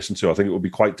things that you listen to. I think it would be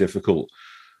quite difficult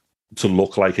to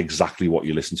look like exactly what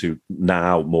you listen to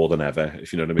now more than ever,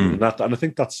 if you know what I mean. And I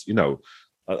think that's, you know,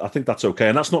 I think that's okay.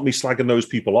 And that's not me slagging those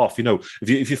people off. You know,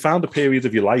 if you found a period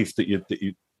of your life that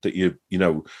you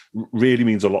know really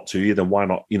means a lot to you, then why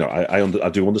not? You know, I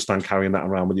do understand carrying that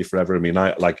around with you forever. I mean,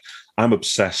 I'm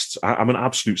obsessed. I'm an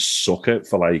absolute sucker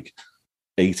for like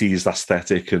 80s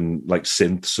aesthetic and like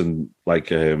synths and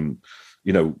like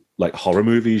you know, like horror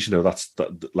movies. You know, that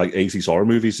like 80s horror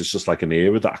movies. It's just like an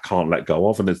era that I can't let go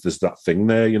of, and there's that thing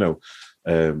there. You know,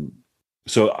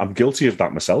 so I'm guilty of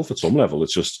that myself at some level.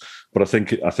 It's just, but I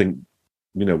think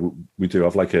you know, we do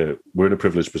have like we're in a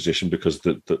privileged position because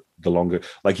the longer,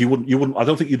 like you wouldn't, I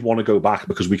don't think you'd want to go back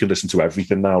because we can listen to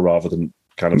everything now rather than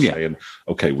kind of saying,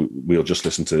 okay, we'll just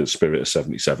listen to Spirit of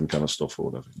 77 kind of stuff or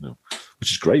whatever, you know,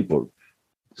 which is great. But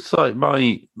so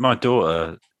my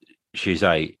daughter, she's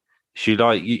 8. She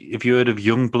like, have you heard of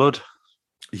Youngblood?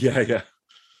 Yeah.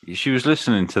 She was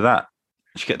listening to that.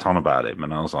 She kept on about him,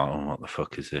 and I was like, "Oh, what the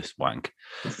fuck is this wank?"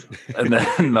 And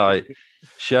then like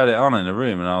she had it on in the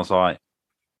room, and I was like,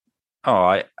 "All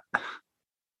right,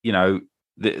 you know,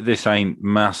 this ain't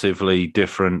massively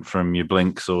different from your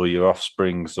Blinks or your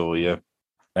Offsprings or your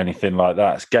anything like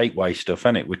that. It's gateway stuff,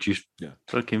 isn't it? Which is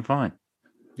fucking fine."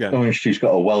 Yeah, I mean, she's got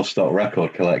a well-stocked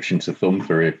record collection to thumb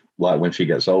through, like when she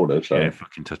gets older. So yeah,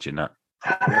 fucking touching that.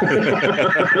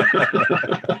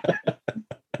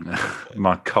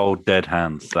 My cold dead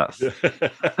hands. That's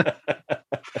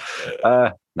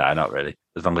no, not really.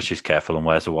 As long as she's careful and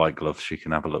wears a white glove, she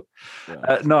can have a look.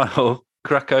 Niall,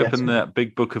 crack open that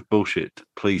big book of bullshit,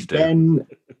 please do. Ben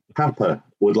Papa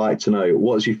would like to know,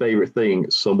 what's your favourite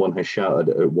thing someone has shouted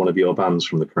at one of your bands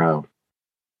from the crowd?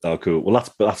 Oh, cool. Well,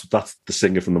 that's the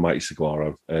singer from the Mighty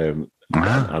Saguaro, and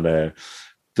I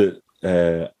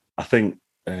think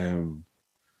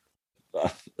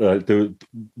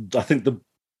I think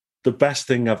the best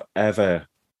thing I've ever.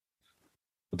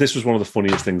 This was one of the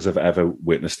funniest things I've ever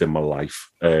witnessed in my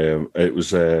life. It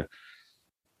was we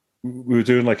were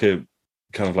doing like a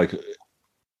kind of like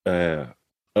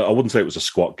I wouldn't say it was a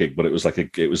squat gig, but it was like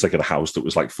a house that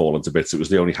was like falling to bits. It was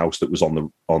the only house that was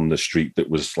on the street that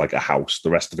was like a house. The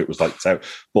rest of it was like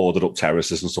boarded up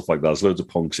terraces and stuff like that. There's loads of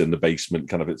punks in the basement,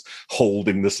 kind of it's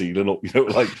holding the ceiling up, you know,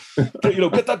 like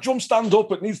get that drum stand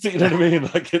up. It needs to, you know what I mean?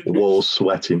 Like the walls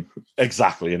sweating.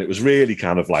 Exactly, and it was really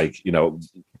kind of like, you know,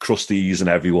 crusties and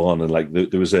everyone, and like there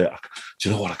was do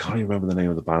you know what? I can't even remember the name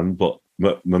of the band, but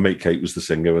my mate Kate was the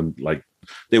singer, and like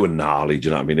they were gnarly. Do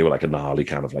you know what I mean? They were like a gnarly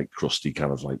kind of like crusty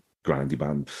kind of like grindy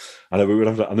band. And we would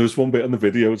have that. And there was one bit in the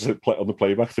video to play on the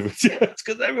playback to videos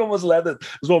because everyone was leathered.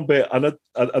 There's one bit, and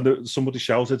somebody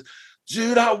shouted,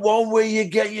 "Do that one where you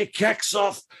get your kecks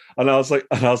off." And I was like,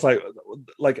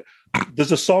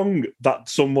 there's a song that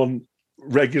someone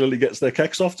regularly gets their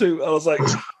kecks off to. I was like,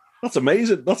 that's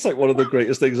amazing. That's like one of the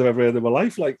greatest things I've ever heard in my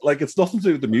life. Like it's nothing to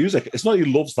do with the music. It's not he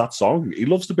loves that song. He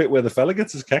loves the bit where the fella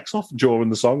gets his kecks off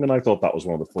during the song. And I thought that was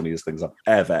one of the funniest things I've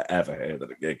ever heard at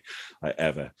a gig. Like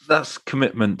ever. That's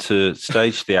commitment to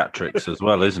stage theatrics as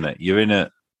well, isn't it? You're in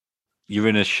a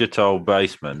shithole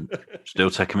basement, still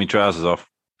taking my trousers off.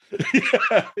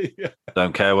 Yeah.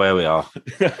 Don't care where we are.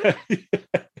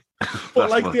 But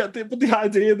like the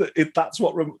idea that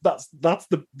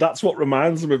that's what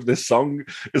reminds them of this song.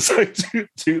 It's like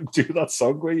do that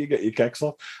song where you get your kecks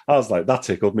off. I was like, that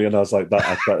tickled me, and I was like,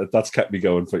 that's kept me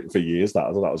going for years.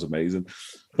 That was amazing.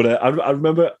 But I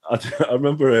remember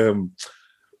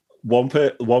one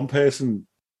person.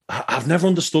 I've never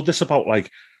understood this about like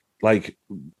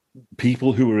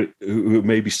people who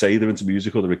maybe say they're into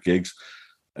music or they're at gigs.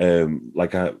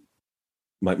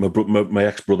 My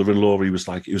ex-brother-in-law, he was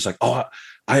like, oh,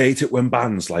 I hate it when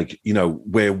bands like, you know,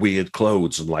 wear weird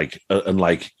clothes and like,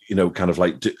 you know, kind of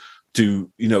like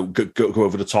do you know, go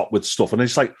over the top with stuff. And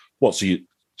it's like, what? So you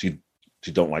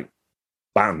don't like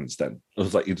bands then? I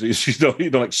was like, you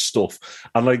don't like stuff.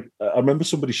 And like, I remember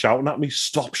somebody shouting at me,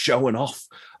 "Stop showing off."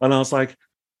 And I was like,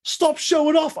 stop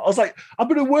showing off. I was like, I've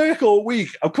been at work all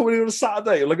week. I'm coming in on a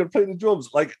Saturday. I'm like, I'm playing the drums.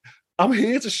 Like, I'm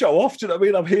here to show off. Do you know what I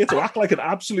mean? I'm here to act like an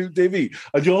absolute divvy,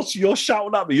 and you're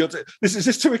shouting at me. Is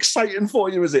this too exciting for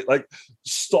you? Is it? Like,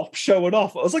 stop showing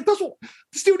off. I was like, that's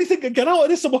the only thing I get out of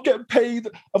this. I'm not getting paid.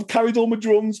 I've carried all my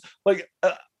drums. Like,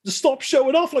 stop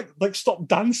showing off, like stop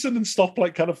dancing and stop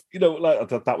like kind of, like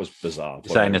that was bizarre.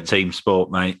 This ain't a team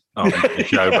sport, mate. Oh,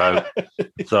 showboat.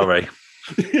 Sorry.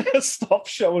 Yeah, stop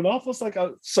showing off. I was like, I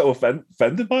was so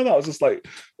offended by that. I was just like,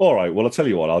 all right, well, I'll tell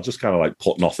you what, I'll just kind of like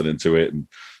put nothing into it and,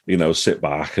 sit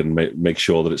back and make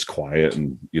sure that it's quiet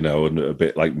and, and a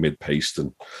bit like mid-paced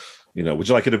and, would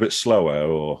you like it a bit slower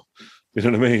or, you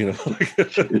know what I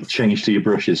mean? Change to your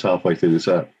brushes halfway through the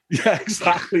set. Yeah,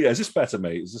 exactly. Yeah, is this better,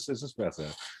 mate? Is this better?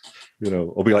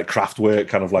 Or be like Kraftwerk,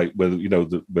 kind of like where,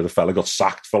 where the fella got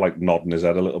sacked for like nodding his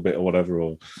head a little bit or whatever.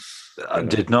 Or I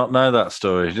did not know that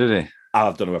story, did he? I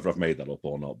don't know whether I've made that up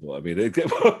or not, but I mean, it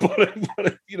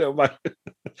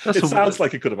sounds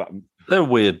like it could have happened. They're a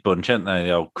weird bunch, aren't they?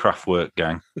 The old Kraftwerk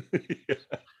gang. Yeah.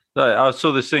 Like, I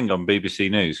saw this thing on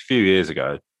BBC News a few years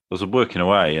ago. I was working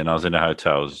away and I was in a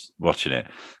hotel, I was watching it,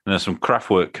 and there's some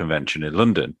Kraftwerk convention in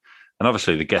London, and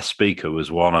obviously the guest speaker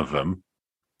was one of them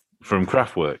from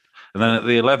Kraftwerk. And then at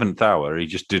the 11th hour, he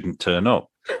just didn't turn up.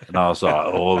 And I was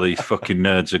like, all these fucking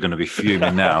nerds are going to be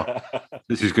fuming now.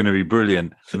 This is going to be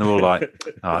brilliant. And they're all like,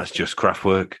 oh, it's just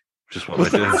Kraftwerk. Just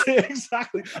what they do.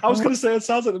 Exactly. I was going to say, it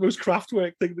sounds like the most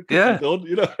Kraftwerk thing that could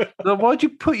be done, So why'd you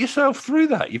put yourself through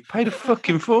that? You've paid a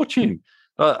fucking fortune.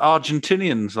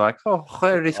 Argentinians like, oh,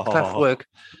 where is Kraftwerk?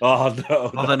 Oh,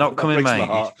 no. Oh, they're not coming, mate.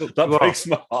 That breaks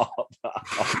my heart.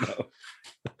 Oh, no.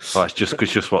 Oh, it's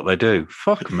just what they do.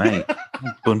 Fuck me.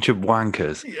 Bunch of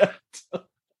wankers. Yeah.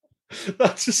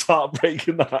 That's just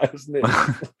heartbreaking, that, isn't it?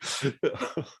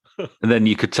 And then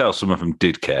you could tell some of them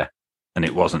did care, and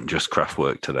it wasn't just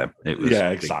Kraftwerk to them. It was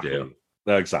exactly.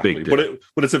 No, exactly. Big deal.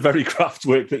 But it's a very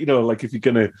Kraftwerk that, like if you're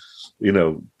gonna,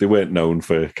 they weren't known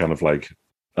for kind of like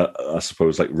I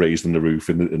suppose like raising the roof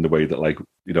in the way that like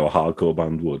a hardcore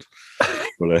band would.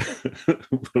 But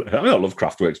I love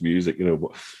Kraftwerk's music,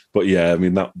 but yeah, I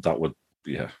mean that would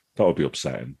be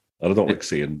upsetting. And I don't like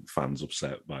seeing fans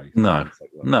upset by no.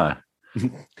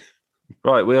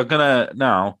 Right, we are going to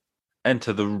now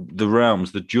enter the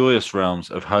realms, the joyous realms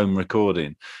of home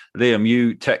recording. Liam,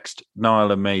 you text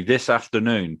Niall and me this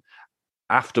afternoon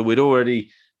after we'd already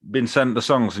been sent the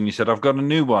songs, and you said, I've got a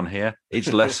new one here.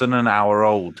 It's less than an hour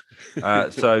old.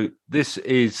 So this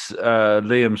is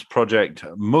Liam's project,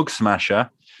 Mug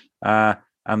Smasher,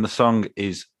 and the song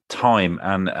is Time,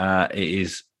 and it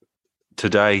is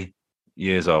today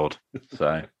years old.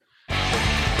 So...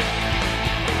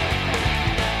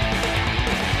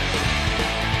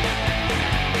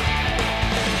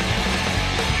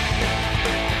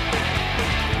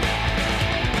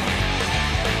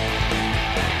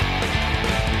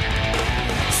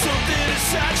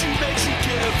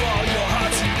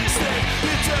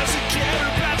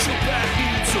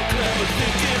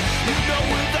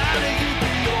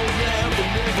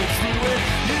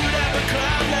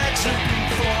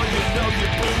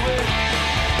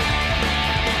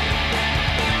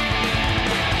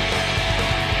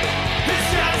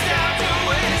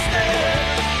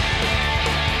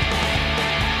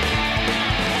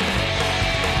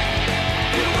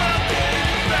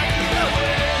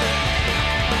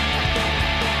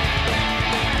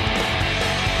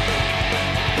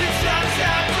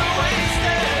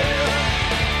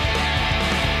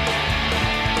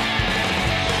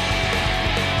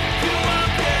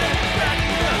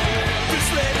 This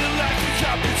lady like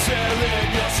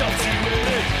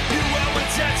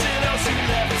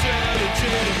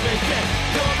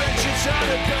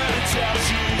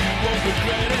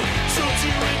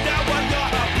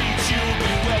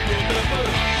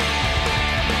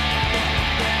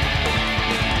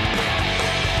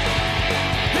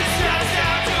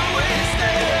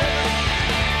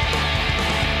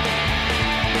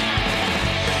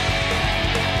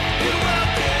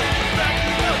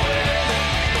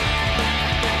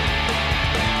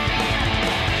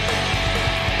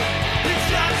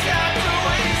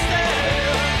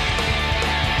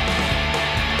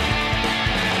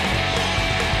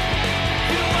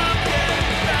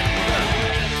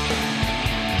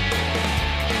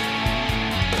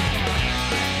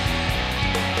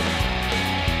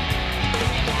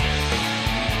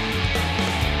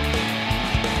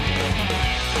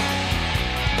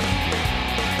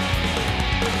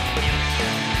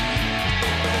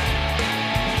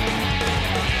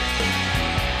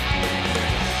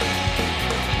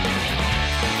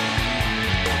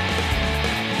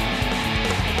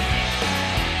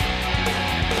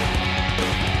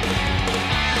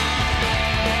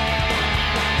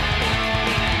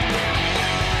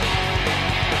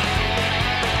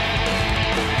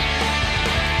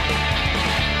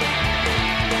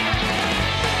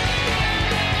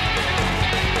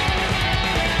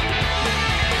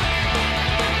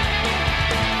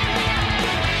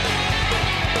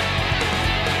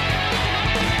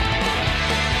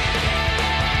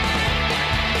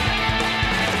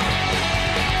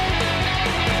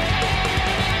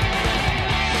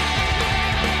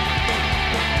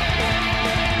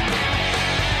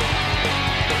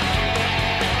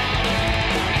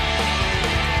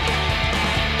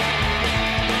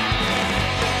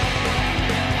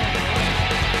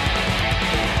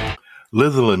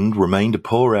Litherland remained a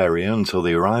poor area until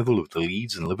the arrival of the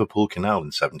Leeds and Liverpool Canal in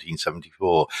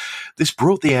 1774. This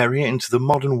brought the area into the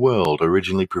modern world,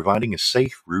 originally providing a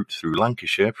safe route through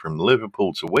Lancashire from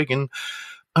Liverpool to Wigan,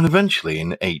 and eventually in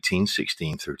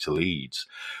 1816 through to Leeds.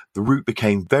 The route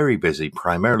became very busy,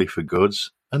 primarily for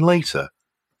goods, and later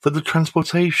for the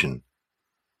transportation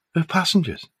of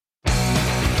passengers.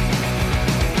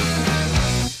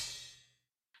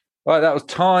 Right, that was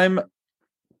Time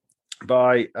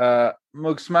by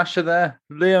Mug Smasher there.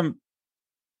 Liam,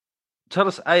 tell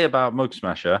us about Mug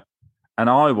Smasher. And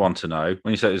I want to know,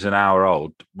 when you said it was an hour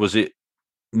old, was it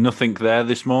nothing there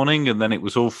this morning and then it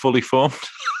was all fully formed?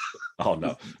 Oh,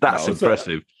 no. That's no,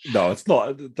 impressive. No, it's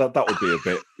not. That would be a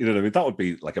bit, you know what I mean? That would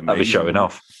be like amazing. That'd be showing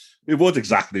off. It would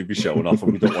exactly be showing off,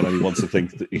 and we don't want anyone to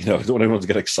think that, you know, don't want anyone to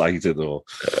get excited or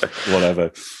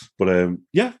whatever. But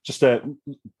yeah, just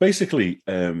basically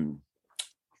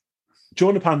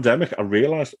during the pandemic, I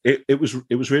realized it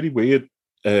was really weird.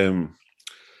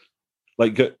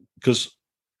 Like, because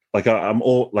like I'm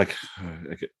all like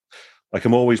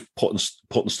I'm always putting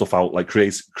stuff out, like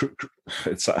creates.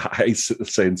 I hate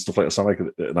saying stuff like that. I sound like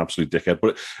an absolute dickhead,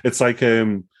 but it's like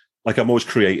I'm always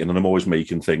creating and I'm always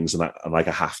making things, and I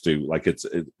have to, like it's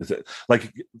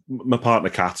like my partner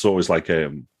Kat's always like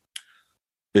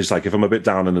is like, if I'm a bit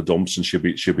down in the dumps, and she'll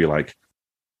be like,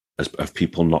 have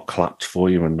people not clapped for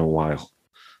you in a while?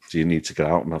 Do you need to get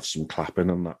out and have some clapping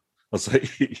and that? I was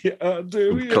like, yeah, I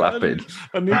do. Yeah, clapping.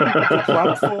 I need people to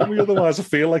clap for me, otherwise I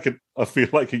feel like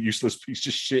a useless piece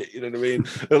of shit. You know what I mean?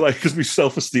 Like, because my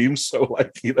self-esteem's so,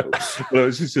 like, you know. But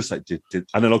it's just like, did,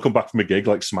 and then I'll come back from a gig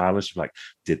like smiling. She'll be like,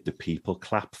 did the people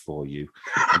clap for you?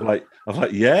 I'm like,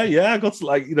 yeah. I got to,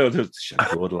 like, you know, good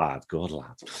lad.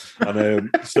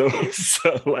 And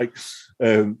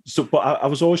but I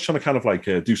was always trying to kind of like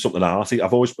do something arty.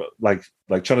 I've always like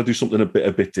trying to do something a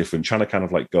bit different, trying to kind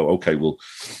of like go, okay, well.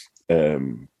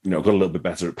 You know, I got a little bit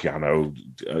better at piano.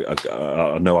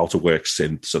 I know how to work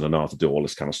synths, and I know how to do all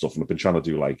this kind of stuff. And I've been trying to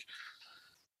do, like,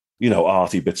 you know,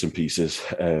 arty bits and pieces,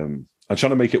 and trying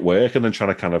to make it work, and then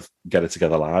trying to kind of get it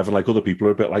together live. And like, other people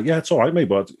are a bit like, yeah, it's all right, mate,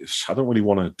 but I don't really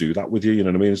want to do that with you. You know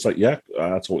what I mean? It's like, yeah,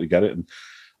 I totally get it.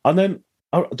 And then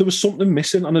there was something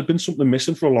missing, and there'd been something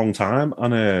missing for a long time.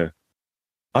 And then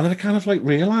I kind of like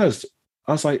realized,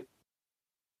 I was like,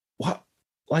 what?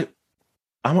 Like,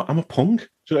 I'm a punk.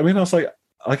 Do you know what I mean? I was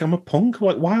like I'm a punk.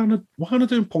 Like, why am I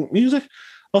doing punk music?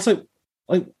 I was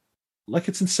like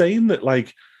it's insane that,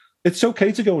 like, it's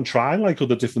okay to go and try like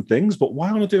other different things, but why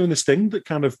am I doing this thing that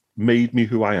kind of made me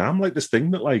who I am? Like, this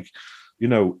thing that, like, you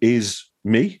know, is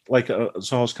me. Like,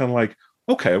 so I was kind of like,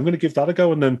 okay, I'm going to give that a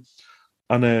go.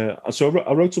 So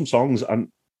I wrote some songs,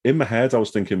 and in my head I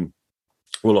was thinking,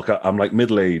 well, look, I'm like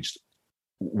middle-aged.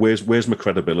 Where's my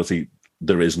credibility?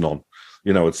 There is none.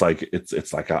 You know, it's like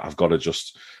I've got to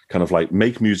just kind of like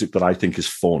make music that I think is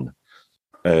fun,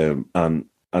 and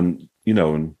you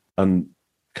know, and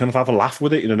kind of have a laugh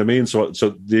with it. You know what I mean? So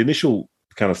the initial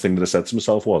kind of thing that I said to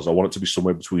myself was, I want it to be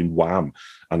somewhere between Wham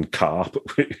and Carp,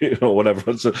 you know,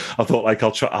 whatever. So I thought, like,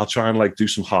 I'll try and like do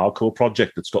some hardcore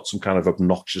project that's got some kind of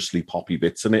obnoxiously poppy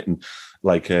bits in it, and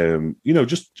like you know,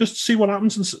 just see what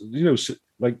happens, and you know,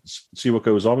 see what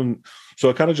goes on. And so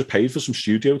I kind of just paid for some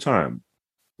studio time,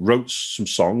 wrote some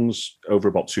songs over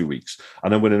about 2 weeks,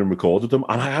 and then went in and recorded them.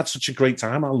 And I had such a great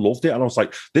time. I loved it. And I was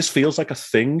like, this feels like a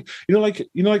thing. You know,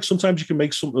 like sometimes you can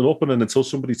make something up, and then until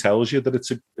somebody tells you that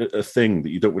it's a thing, that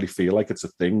you don't really feel like it's a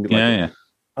thing. Like, yeah.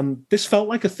 And this felt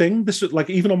like a thing. This was like,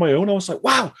 even on my own, I was like,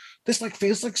 wow, this like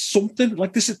feels like something.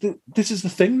 Like, this is the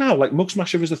thing now. Like, Mug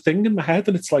Smasher is a thing in my head,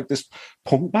 and it's like this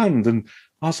punk band. And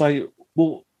I was like,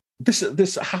 well,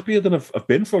 this happier than I've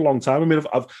been for a long time. I mean,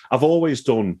 I've always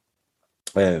done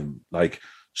like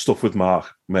stuff with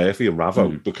Mark Murphy and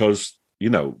Ravo, because, you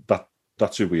know,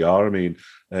 that's who we are. I mean,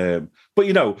 but,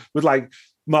 you know, with like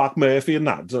Mark Murphy and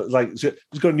that, like, he's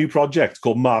got a new project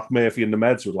called Mark Murphy and the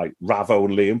Meds, with like Ravo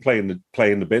and Liam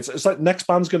playing the bits. It's like, next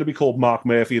band's going to be called Mark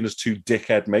Murphy and his two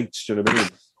dickhead mates. Do you know what I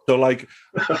mean? So like,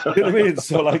 you know what I mean?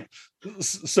 So like,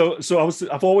 so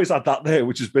I've always had that there,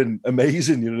 which has been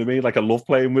amazing. You know what I mean? Like, I love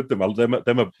playing with them.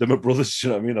 They're my brothers. You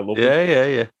know what I mean? I love them.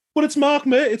 Yeah. But it's Mark,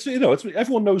 mate. It's, you know, it's,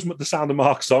 everyone knows the sound of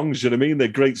Mark's songs. You know what I mean? They're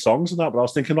great songs and that. But I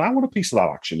was thinking, I want a piece of that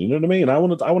action. You know what I mean? I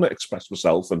want to express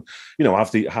myself, and, you know,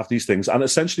 have these things. And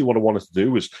essentially, what I wanted to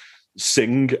do was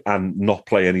sing and not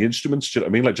play any instruments. Do you know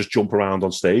what I mean? Like, just jump around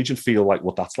on stage and feel like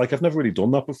what that's like. I've never really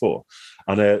done that before.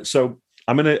 And so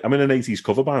I'm in an 80s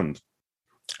cover band.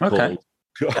 Okay.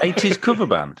 80s cover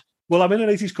band. Well, I'm in an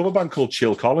 80s cover band called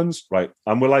Chill Collins, right?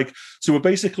 And we're like, so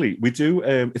we do,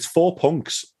 it's 4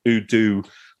 punks who do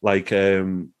like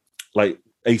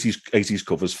 80s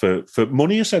covers for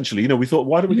money, essentially. You know, we thought,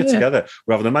 why don't we get together?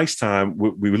 We're having a nice time.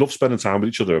 We love spending time with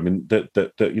each other. I mean,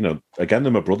 you know, again,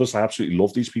 they're my brothers. I absolutely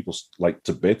love these people like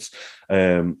to bits.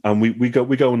 And we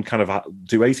go and kind of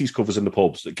do 80s covers in the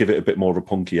pubs that give it a bit more of a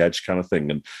punky edge kind of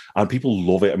thing, and people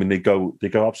love it. I mean, they go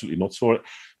absolutely nuts for it.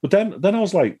 But then I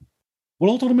was like, well,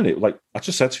 hold on a minute. Like, I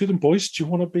just said to them, boys, do you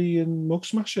want to be in Mug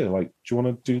Smasher? Like, do you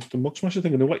want to do the Mug Smasher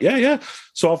thing? And they're like, yeah.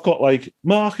 So I've got like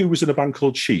Mark, who was in a band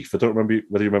called Chief. I don't remember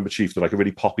whether you remember Chief. They're like a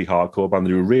really poppy hardcore band.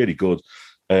 They were really good.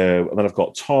 And then I've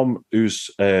got Tom, who's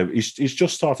he's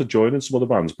just started joining some other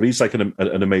bands, but he's like an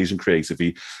amazing creative.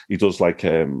 He does like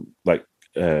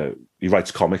he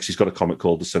writes comics. He's got a comic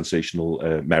called The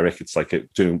Sensational Merrick. It's like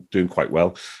doing quite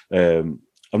well.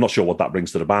 I'm not sure what that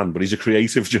brings to the band, but he's a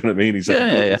creative. Do you know what I mean? He's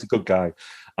a good guy.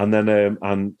 And then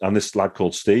and this lad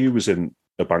called Steve, who was in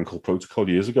a band called Protocol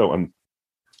years ago, and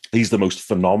he's the most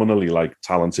phenomenally like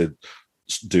talented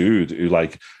dude who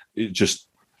like he's just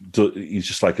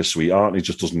like a sweetheart. And he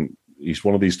just doesn't. He's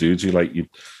one of these dudes who like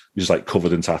he's like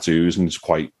covered in tattoos and he's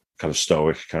quite kind of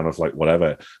stoic, kind of like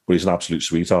whatever. But he's an absolute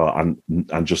sweetheart and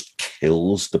just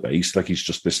kills the bass. Like he's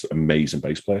just this amazing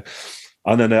bass player.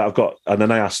 And then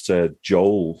I asked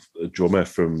Joel, a drummer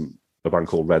from a band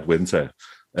called Red Winter,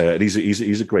 and he's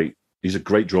a great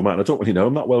drummer. And I don't really know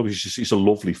him that well, but he's a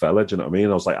lovely fella. Do you know what I mean?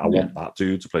 And I was like, I want that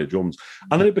dude to play drums.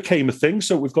 And then it became a thing.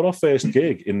 So we've got our first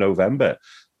gig in November.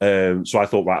 So I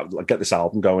thought, right, I'll get this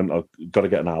album going. I've got to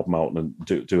get an album out and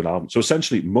do an album. So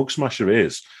essentially, Mug Smasher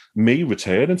is me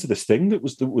returning to this thing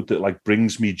that like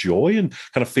brings me joy and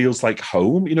kind of feels like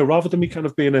home, you know, rather than me kind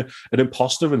of being an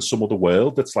imposter in some other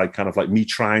world that's like kind of like me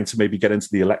trying to maybe get into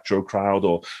the electro crowd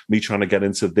or me trying to get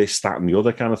into this, that, and the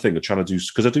other kind of thing. I'm trying to do,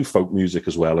 because I do folk music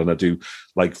as well, and I do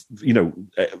like, you know,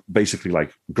 basically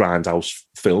like grindhouse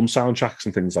film soundtracks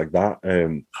and things like that.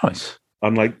 Nice.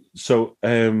 I'm like,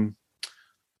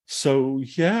 so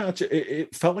yeah,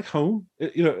 it felt like home.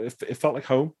 It felt like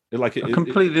home. I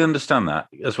completely understand that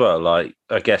as well. Like,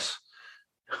 I guess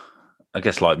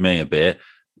like me a bit.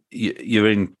 You're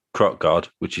in Croc God,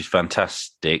 which is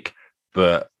fantastic,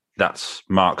 but that's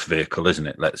Mark's vehicle, isn't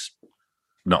it? Let's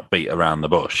not beat around the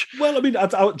bush. Well, I mean,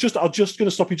 I'm just going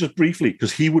to stop you just briefly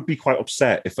because he would be quite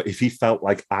upset if he felt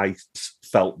like I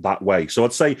felt that way. So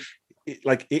I'd say,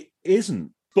 it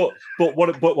isn't. But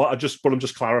I'm just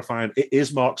clarifying. It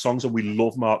is Mark's songs, and we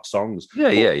love Mark's songs.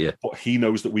 Yeah. But he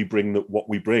knows that we bring what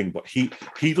we bring. But he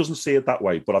doesn't see it that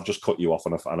way. But I've just cut you off,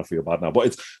 and I feel bad now.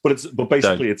 But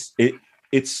basically it's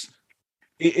Mark's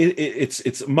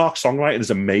songwriting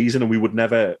is amazing, and we would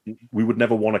never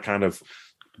want to kind of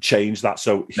change that.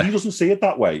 So he doesn't see it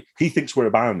that way. He thinks we're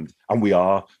a band, and we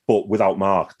are. But without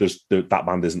Mark, that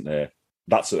band isn't there.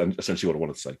 That's essentially what I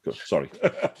wanted to say. Good. Sorry.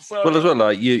 Well, as well,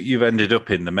 like you've ended up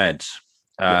in the Meds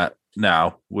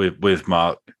now with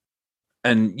Mark,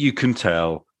 and you can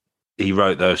tell he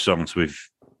wrote those songs with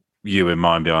you in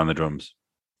mind behind the drums.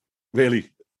 Really?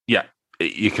 Yeah,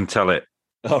 you can tell it.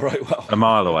 All right, well, a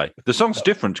mile away. The song's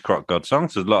different to Croc God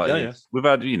songs. There's a lot. We've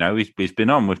had, you know, he's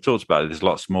been on. We've talked about it. There's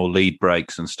lots more lead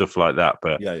breaks and stuff like that.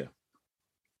 But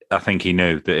I think he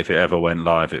knew that if it ever went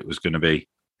live, it was going to be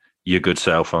your good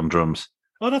self on drums.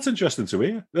 Oh, that's interesting to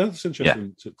hear. That's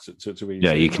interesting to hear.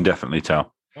 Yeah, you can definitely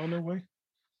tell. Oh, no way.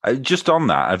 Just on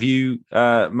that, have you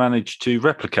managed to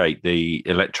replicate the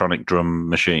electronic drum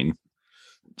machine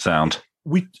sound?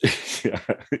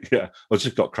 Yeah. I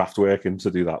just got Kraftwerk in to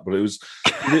do that, but it was.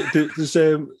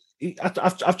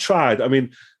 I've tried. I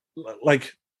mean,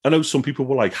 like, I know some people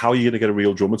were like, "How are you going to get a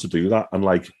real drummer to do that?" And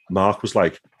like, Mark was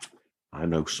like, "I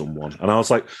know someone," and I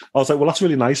was like, "Well, that's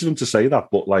really nice of him to say that,"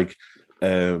 but like.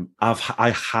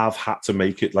 I have had to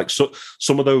make it like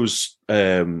some of those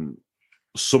eights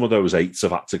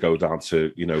have had to go down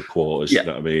to, you know, quarters. You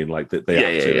know what I mean? Like they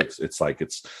have to. It's like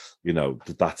it's, you know,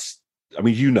 that's. I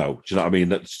mean, you know, do you know what I mean?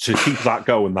 That, to keep that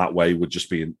going that way would just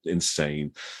be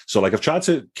insane. So like I've tried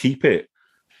to keep it.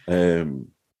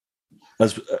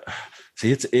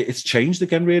 It's changed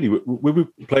again. Really, we were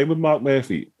playing with Mark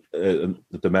Murphy and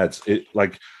the Meds.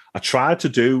 I tried to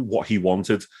do what he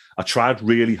wanted. I tried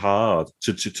really hard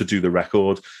to do the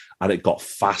record, and it got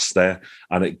faster,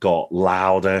 and it got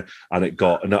louder, and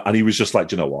he was just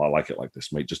like, you know what, I like it like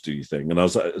this, mate. Just do your thing. And I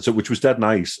was so, which was dead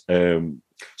nice.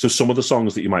 So some of the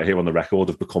songs that you might hear on the record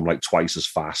have become like twice as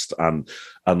fast, and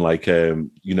like you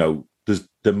know,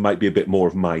 there might be a bit more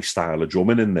of my style of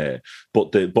drumming in there,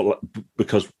 but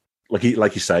because like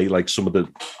you say, like some of the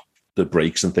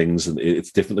breaks and things, and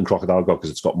it's different than Crocodile God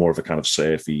because it's got more of a kind of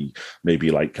surfy, maybe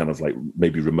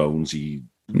Ramones-y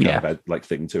kind of like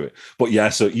thing to it. But yeah,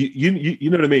 so you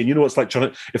know what I mean. You know, it's like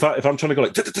trying to if I'm trying to go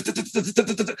like you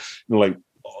know, like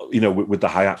with the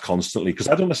hi-hat constantly, because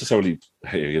I don't necessarily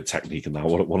hear your technique and that,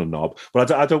 what a knob,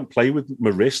 but I don't play with my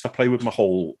wrist, I play with my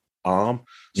whole arm.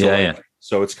 So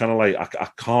so it's kind of like I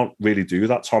can't really do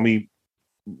that Tommy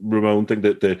Ramone thing,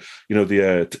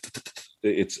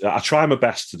 it's I try my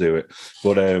best to do it,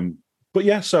 but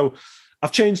yeah, so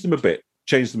I've changed them a bit,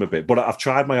 but I've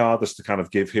tried my hardest to kind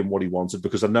of give him what he wanted,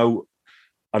 because I know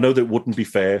that it wouldn't be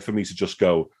fair for me to just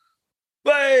go,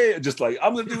 hey, just like,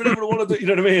 I'm going to do whatever I want to do. You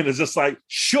know what I mean? It's just like,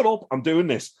 shut up, I'm doing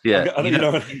this. Yeah. You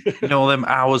know all them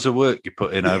hours of work you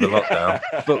put in over lockdown?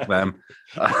 Fuck them.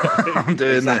 I'm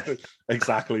doing that.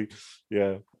 Exactly.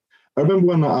 Yeah. I remember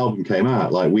when that album came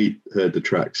out, like, we heard the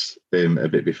tracks a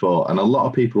bit before, and a lot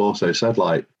of people also said,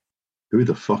 like, who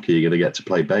the fuck are you going to get to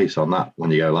play bass on that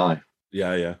when you go live?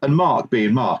 Yeah, yeah. And Mark,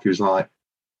 being Mark, he was like,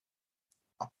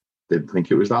 I didn't think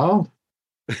it was that hard.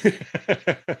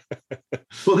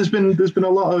 But there's been a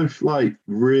lot of like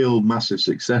real massive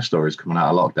success stories coming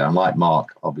out of lockdown, like Mark,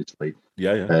 obviously.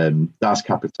 Yeah. Das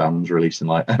Capitan's releasing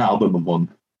like an album a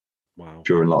month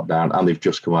during lockdown, and they've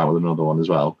just come out with another one as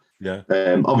well. Yeah.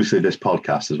 Obviously this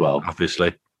podcast as well.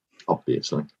 Obviously.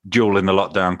 Jewel in the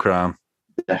lockdown crown.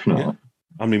 Definitely. Yeah.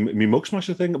 I mean, me Mug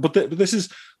Smasher thing, but this is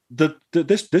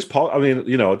this part. I mean,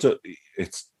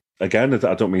 it's again,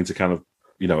 I don't mean to kind of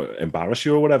embarrass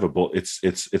you or whatever, but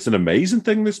it's an amazing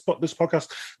thing. This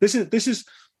podcast. This is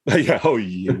yeah. Oh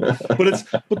yeah.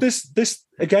 but this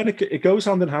again, it goes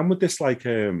hand in hand with this. Like,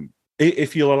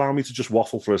 if you'll allow me to just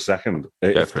waffle for a second,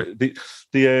 there's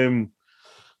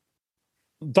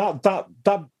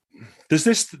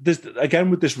again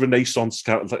with this Renaissance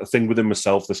kind of thing within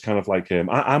myself. This kind of like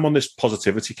I'm on this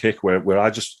positivity kick where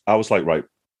I was like, right,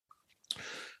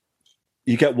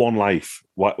 you get one life.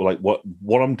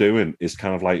 What I'm doing is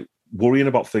kind of like worrying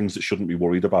about things that shouldn't be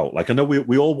worried about. Like, I know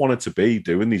we all wanted to be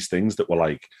doing these things that were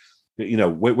like,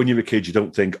 when you're a kid, you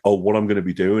don't think, oh, what I'm going to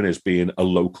be doing is being a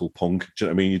local punk. Do you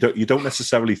know what I mean? You don't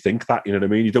necessarily think that. You know what I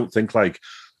mean? You don't think like,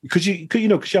 because you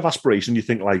have aspiration. You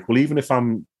think like, well, even if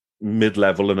I'm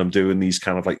mid-level and I'm doing these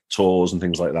kind of like tours and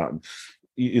things like that,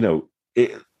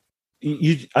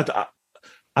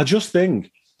 I just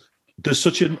think there's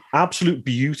such an absolute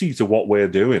beauty to what we're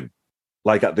doing,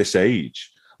 like at this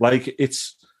age. Like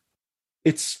there's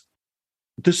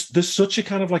such a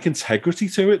kind of like integrity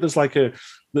to it. There's like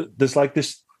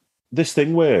this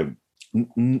thing where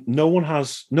no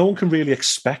one can really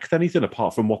expect anything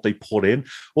apart from what they put in.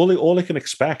 All they can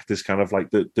expect is kind of like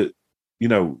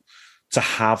to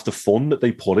have the fun that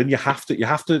they put in. You have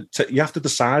to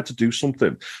decide to do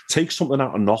something, take something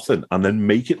out of nothing, and then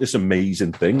make it this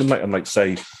amazing thing, and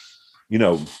say,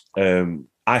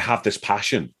 I have this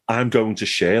passion. I'm going to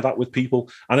share that with people.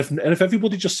 And if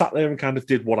everybody just sat there and kind of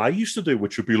did what I used to do,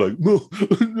 which would be like, no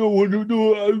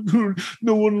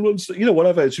one wants to,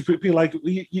 whatever. It should be like,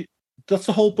 that's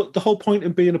the whole point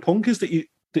in being a punk, is that you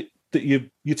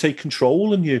take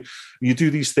control and you do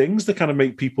these things that kind of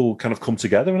make people kind of come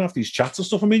together and have these chats and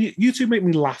stuff. I mean, you two make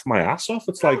me laugh my ass off.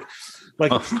 It's like,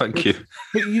 oh, thank you.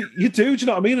 But you do you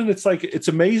know what I mean? And it's like, it's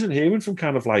amazing hearing from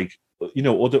kind of like,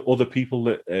 other people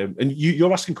that, and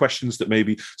you're asking questions that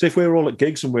maybe, so if we're all at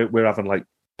gigs and we're having like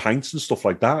pints and stuff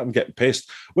like that and getting pissed,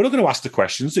 we're not going to ask the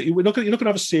questions that you're not going to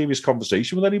have a serious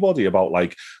conversation with anybody about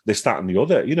like this, that, and the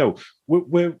other.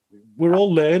 We're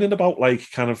all learning about like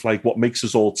kind of like what makes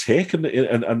us all tick, and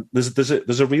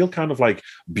there's a real kind of like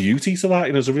beauty to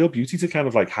that. There's a real beauty to kind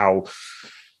of like how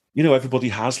everybody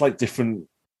has like different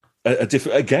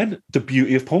again, the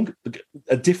beauty of punk,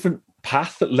 a different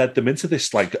path that led them into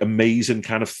this like amazing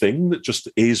kind of thing that just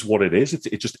is what it is.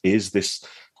 It just is this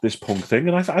punk thing,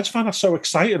 and I just find that so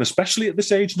exciting, especially at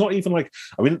this age. Not even like,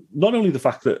 I mean, not only the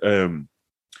fact that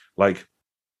like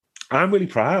I'm really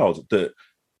proud that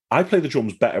I play the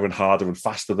drums better and harder and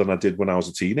faster than I did when I was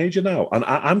a teenager now, and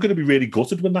I'm going to be really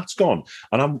gutted when that's gone.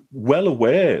 And I'm well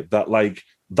aware that like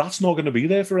that's not going to be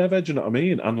there forever. Do you know what I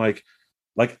mean? And like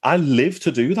I live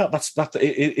to do that.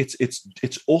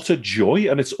 It's utter joy,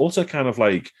 and it's utter kind of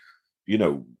like,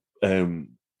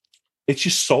 it's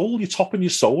your soul. You're topping your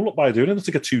soul up by doing it. Not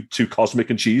to get too cosmic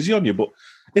and cheesy on you, but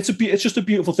it's just a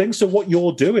beautiful thing. So what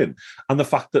you're doing, and the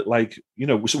fact that like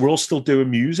we're all still doing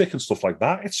music and stuff like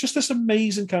that, it's just this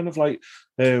amazing kind of like.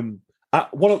 I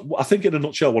think in a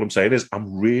nutshell, what I'm saying is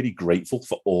I'm really grateful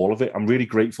for all of it. I'm really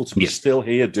grateful to be still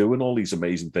here doing all these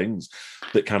amazing things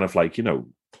that kind of like,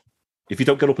 if you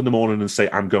don't get up in the morning and say,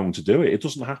 I'm going to do it, it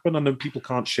doesn't happen, and then people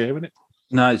can't share in it.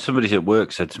 No, somebody at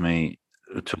work said to me,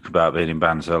 talk about being in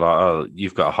bands, they're like, oh,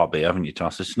 you've got a hobby, haven't you,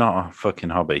 Toss? It's not a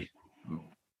fucking hobby.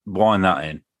 Wind that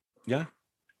in. Yeah.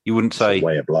 You wouldn't say... It's a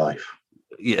way of life.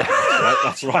 Yeah.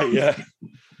 That's right, yeah.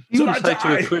 You wouldn't say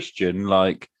to a Christian,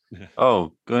 like,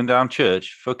 Oh, going down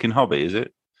church, fucking hobby, is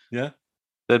it? Yeah.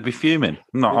 They'd be fuming.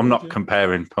 I'm not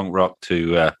comparing punk rock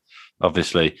to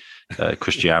obviously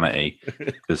Christianity,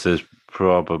 because there's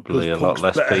probably a lot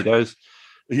less pedos.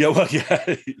 Yeah, well,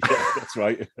 yeah, that's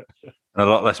right. And a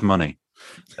lot less money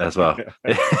as well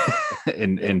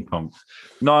in punk.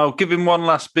 No, I'll give him one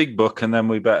last big book, and then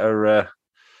we better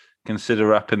consider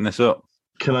wrapping this up.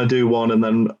 Can I do one and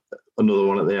then another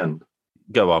one at the end?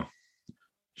 Go on.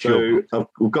 Sure. So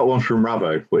we've got one from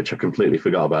Ravo, which I completely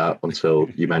forgot about until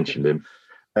you mentioned him.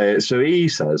 So he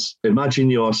says, imagine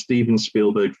you're Steven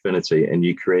Spielberg Finity and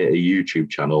you create a YouTube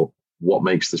channel. What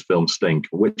makes this film stink?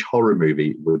 Which horror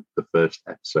movie would the first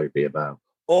episode be about?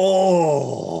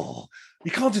 Oh,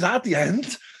 you can't do that at the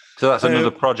end. So that's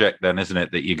another project then, isn't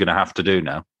it, that you're going to have to do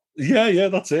now? Yeah,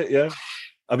 that's it, yeah.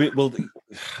 I mean, well,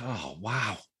 oh,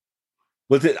 wow.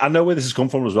 Well, I know where this has come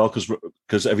from as well,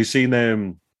 because have you seen,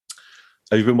 have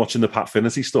you been watching the Pat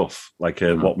Finity stuff? Like,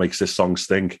 what makes this song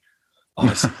stink?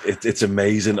 Oh, it's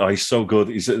amazing. Oh, he's so good.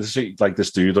 He's like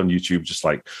this dude on YouTube, just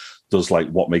like does like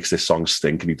what makes this song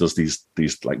stink, and he does these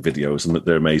like videos, and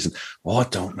they're amazing. Oh, I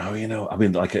don't know, I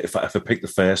mean, like if I pick the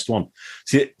first one,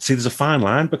 see, there's a fine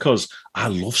line, because I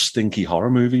love stinky horror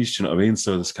movies. Do you know what I mean?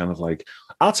 So there's kind of like,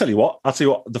 I'll tell you what.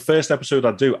 The first episode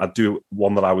I'd do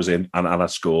one that I was in and I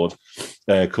scored,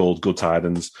 called Good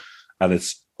Tidings, and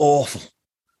it's awful.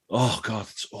 Oh God,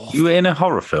 it's awful. You were in a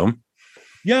horror film?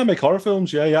 Yeah, I make horror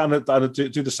films. Yeah, and I do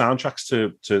the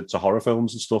soundtracks to horror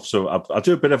films and stuff. So I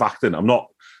do a bit of acting. I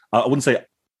wouldn't say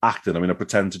acting. I mean, I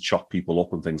pretend to chop people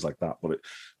up and things like that. But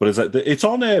it's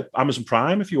on Amazon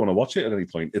Prime if you want to watch it at any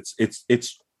point.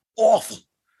 It's awful.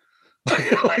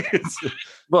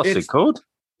 What's it called?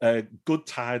 Good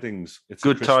Tidings. It's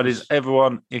Good Tidings.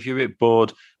 Everyone, if you're a bit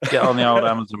bored, get on the old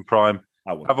Amazon Prime.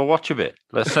 Have a watch of it.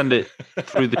 Let's send it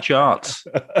through the charts.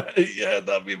 Yeah,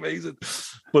 that'd be amazing.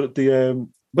 But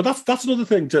that's another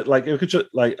thing to like. If I could just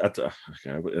like, I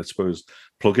suppose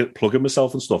plug in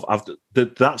myself and stuff.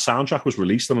 That soundtrack was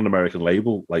released on an American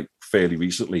label like fairly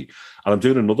recently, and I'm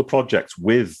doing another project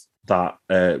with that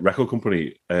record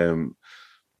company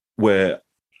where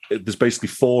there's basically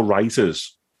 4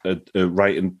 writers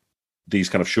writing these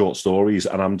kind of short stories,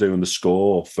 and I'm doing the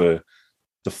score for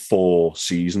the 4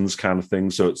 seasons kind of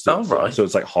thing. So it's right. So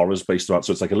it's like horrors based around.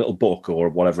 So it's like a little book or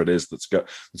whatever it is that's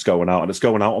going out, and it's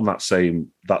going out on that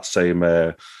same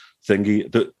thingy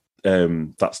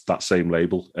that same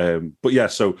label. But yeah,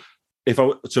 so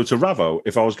to Ravo,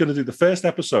 if I was going to do the first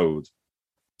episode,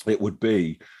 it would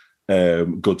be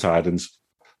Good Tidings,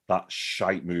 that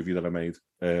shite movie that I made.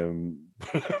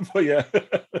 But yeah,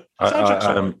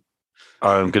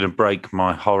 I'm going to break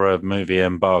my horror movie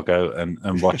embargo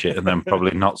and watch it, and then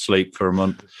probably not sleep for a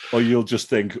month. Or you'll just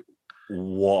think,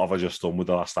 what have I just done with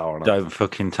the last hour and a half? Don't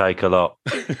fucking take a lot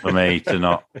for me to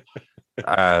not.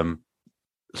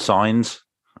 Signs,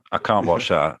 I can't watch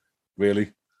that.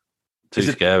 Really? Too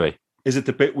scary. Is it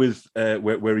the bit with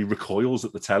where he recoils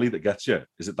at the telly that gets you?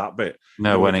 Is it that bit?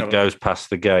 No, when it goes past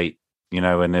the gate,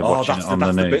 when they're watching it on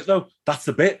the news. That's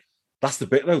the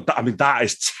bit, though. I mean, that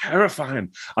is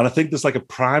terrifying. And I think there's like a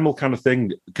primal kind of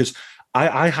thing, because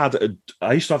I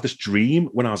used to have this dream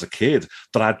when I was a kid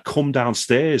that I'd come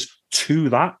downstairs to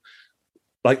that,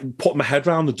 like put my head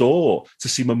round the door to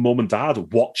see my mum and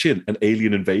dad watching an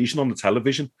alien invasion on the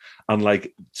television. And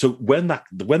like, so when that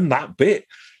bit,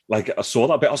 like I saw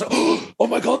that bit, I was like, oh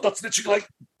my God, that's literally like,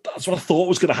 that's what I thought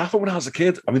was going to happen when I was a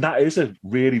kid. I mean, that is a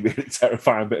really, really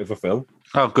terrifying bit of a film.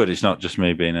 Oh, good. It's not just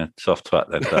me being a soft twat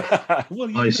then.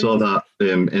 Well, I saw that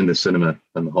in the cinema,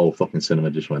 and the whole fucking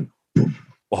cinema just went.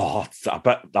 Oh, I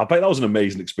bet that was an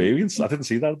amazing experience. I didn't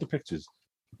see that in the pictures.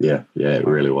 Yeah, it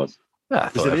really was. Yeah, I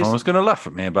thought everyone was going to laugh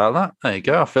at me about that. There you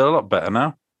go. I feel a lot better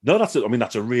now. No, that's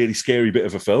a really scary bit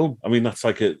of a film. I mean, that's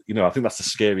like I think that's the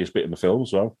scariest bit in the film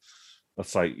as well.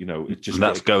 That's like, it just... And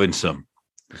that's going some.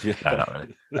 Yeah. No, not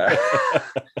really.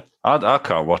 I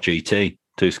can't watch E.T.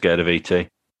 Too scared of E.T.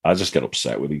 I just get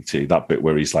upset with E.T. That bit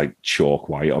where he's like chalk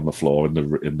white on the floor in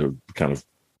the kind of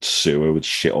sewer with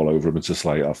shit all over him. It's just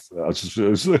like, I just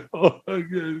feel like, oh,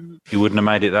 he wouldn't have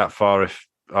made it that far if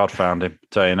I'd found him.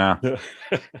 Tell you now.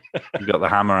 He got the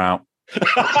hammer out.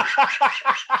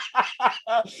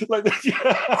 Like,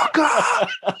 oh God!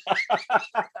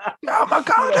 Oh my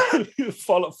God!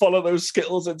 follow those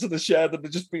Skittles into the shed, and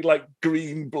there'd just be like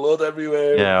green blood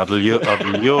everywhere. Yeah, I'd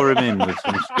lure him in with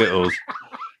some Skittles,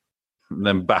 and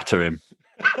then batter him.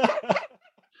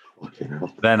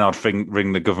 Then I'd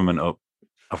ring the government up.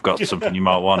 I've got something you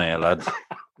might want here, lads.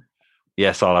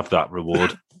 Yes, I'll have that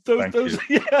reward. Those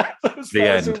the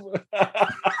end.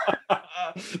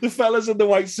 The fellas in the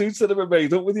white suits that have been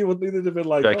made up with you, wouldn't they? They'd have been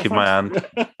like, Shaking my hand.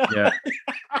 Yeah.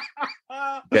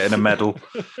 Getting a medal.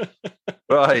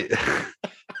 Right.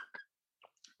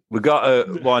 We got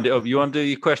to wind it up. You want to do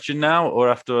your question now, or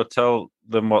after I tell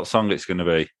them what song it's going to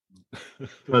be?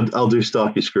 I'll do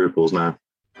Starkey Scruples now.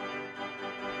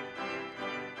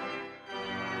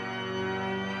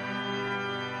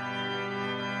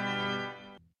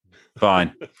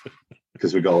 Fine.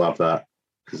 Because we've got to have that.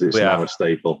 Because it's now a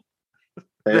staple.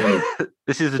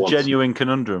 This is a genuine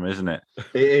conundrum, isn't it?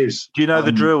 It is. Do you know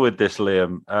the drill with this,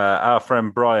 Liam? Our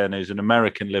friend Brian, who's an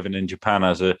American living in Japan,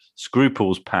 has a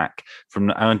Scruples pack from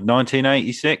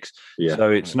 1986. Yeah.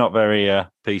 So it's not very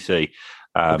PC.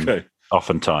 Okay.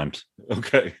 Oftentimes.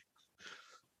 Okay.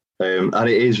 And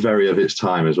it is very of its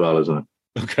time as well, isn't it?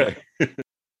 Okay.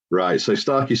 Right. So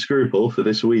Starkey Scruple for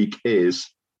this week is: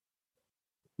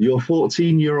 your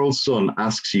 14-year-old son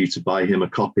asks you to buy him a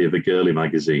copy of a girly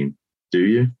magazine. Do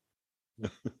you?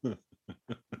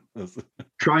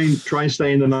 Try and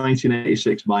stay in the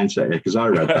 1986 mindset here, because I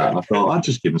read that and I thought I'd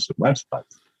just give him some websites.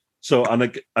 So,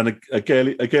 a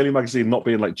girly magazine not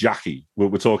being like Jackie. We're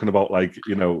talking about like,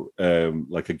 you know,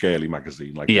 like a girly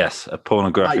magazine, like yes, a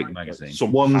pornographic magazine.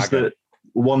 Some ones that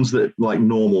like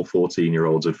normal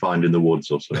 14-year-olds would find in the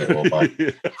woods or something, or like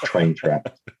train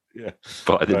track. Yeah,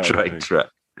 by the train track.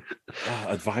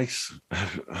 Advice.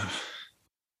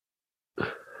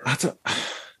 I don't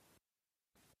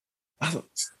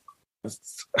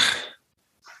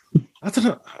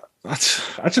know.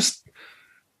 I just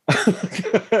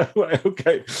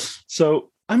okay.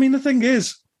 So, I mean, the thing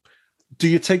is, do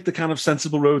you take the kind of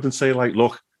sensible road and say, like,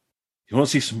 look, you want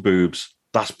to see some boobs?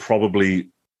 That's probably,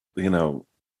 you know,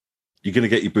 you're going to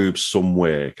get your boobs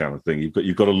somewhere, kind of thing.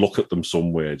 You've got to look at them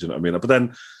somewhere. Do you know what I mean? But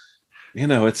then, you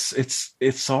know,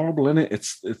 it's horrible, isn't it?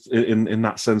 It's in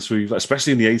that sense where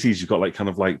especially in the 80s, you've got like kind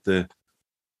of like the,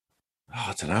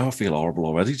 I don't know, I feel horrible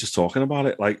already just talking about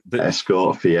it. Like the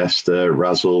Escort, Fiesta,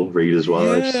 Razzle, Reader's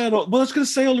Wives. Yeah, well, I was going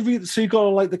to say all the readers. So you got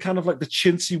like the kind of like the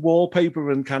chintzy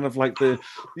wallpaper and kind of like the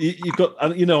you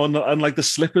got, you know, and like the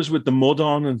slippers with the mud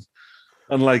on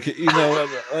and like, you know,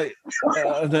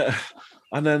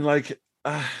 and then like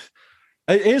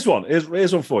here's one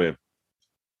for you.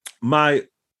 My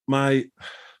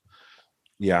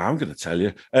yeah, I'm going to tell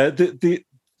you.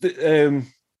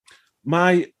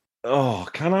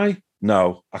 Can I?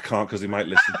 No, I can't because he might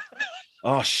listen.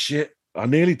 Oh shit! I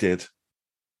nearly did.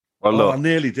 Well, look. I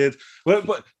nearly did. Well,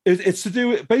 but it's to do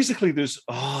with basically. There's.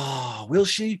 Will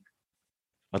she?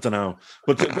 I don't know.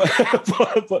 But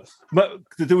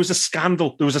there was a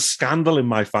scandal. There was a scandal in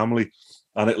my family,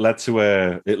 and it led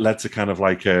to kind of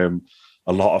like a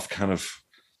lot of kind of.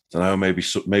 I don't know.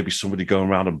 Maybe somebody going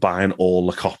around and buying all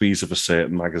the copies of a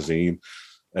certain magazine.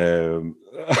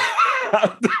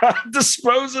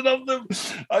 Disposing of them,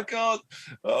 I can't.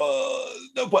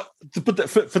 No, but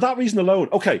for that reason alone,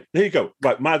 okay, there you go.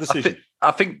 Right, my decision.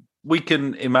 I think we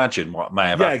can imagine what may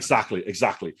have. Yeah, happened.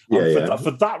 exactly. Yeah,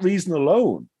 for that reason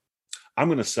alone, I'm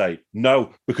going to say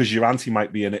no because your auntie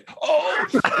might be in it. Oh.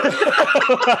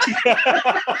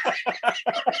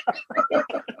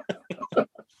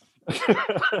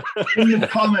 In the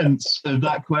comments of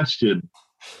that question,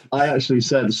 I actually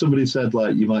said, somebody said,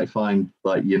 like, you might find,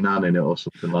 like, your nan in it or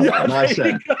something like that. And I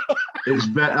said,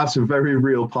 that's a very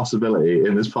real possibility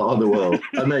in this part of the world.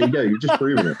 And there you go, you've just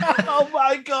proven it. Oh,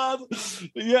 my God.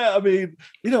 Yeah, I mean,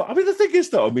 the thing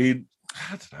is, though, I don't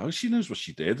know, she knows what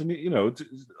she did. And, you know...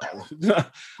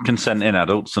 Consenting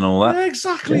adults and all that. Yeah,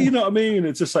 exactly, yeah. You know what I mean?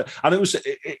 It's just like... And it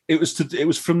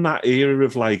was from that era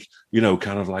of, like, you know,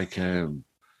 kind of like...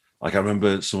 like, I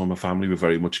remember some of my family were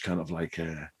very much kind of like...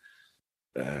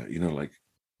 you know, like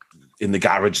in the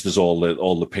garage, there's all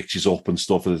the pictures up and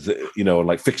stuff, you know,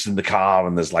 like fixing the car,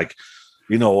 and there's like,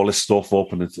 you know, all this stuff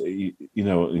up, and it's, you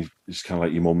know, it's kind of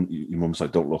like your mum's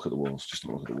like, don't look at the walls, just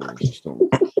don't look at the walls, just don't.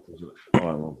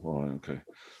 All right, okay.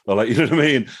 Or like, you know what I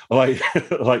mean? Or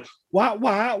like,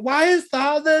 why is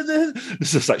that?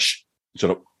 It's just like, shh,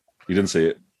 shut up, you didn't see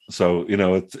it. So, you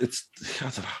know, it's I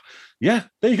don't know. Yeah,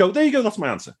 there you go. That's my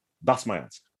answer.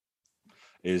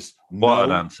 Is what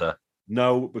an answer.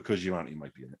 No, because your auntie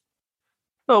might be in it.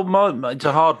 Well, it's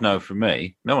a hard no from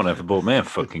me. No one ever bought me a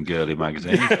fucking girly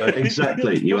magazine. So.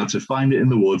 Exactly. You had to find it in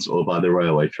the woods or by the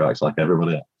railway tracks like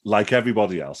everybody else. Like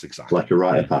everybody else, exactly. Like a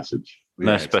rite of passage.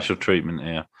 No special treatment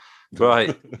here. Right,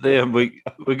 Liam, we're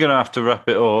going to have to wrap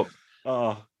it up.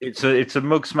 Oh. It's a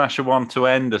Mug Smasher one to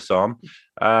end us on.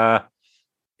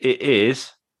 It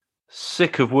is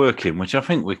Sick of Working, which I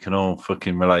think we can all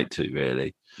fucking relate to,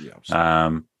 really. Yeah,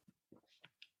 absolutely.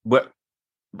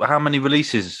 How many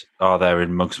releases are there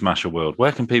in Mug Smasher world?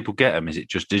 Where can people get them? Is it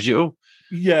just digital?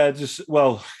 Yeah, just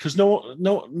because no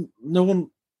one.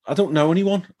 I don't know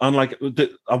anyone, and like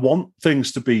I want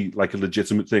things to be like a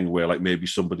legitimate thing where like maybe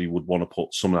somebody would want to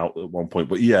put something out at one point.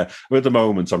 But yeah, at the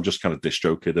moment I'm just kind of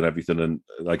distro kid and everything, and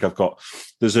like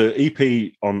there's an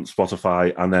EP on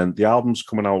Spotify, and then the album's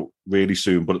coming out really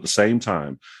soon. But at the same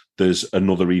time, there's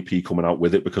another EP coming out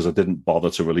with it because I didn't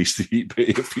bother to release the EP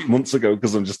a few months ago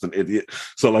because I'm just an idiot.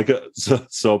 So like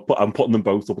so I'm putting them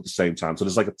both up at the same time. So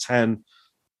there's like a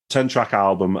 10-track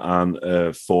album and a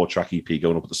 4-track EP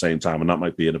going up at the same time, and that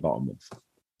might be in about a month.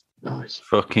 Nice.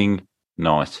 Fucking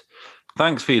nice.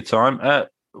 Thanks for your time.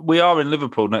 We are in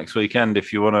Liverpool next weekend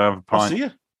if you want to have a pint. I'll see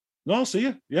you. No, I'll see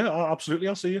you. Yeah, absolutely.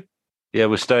 I'll see you. Yeah,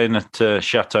 we're staying at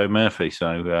Chateau Murphy,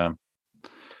 so...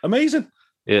 Amazing.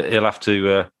 He'll have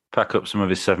to pack up some of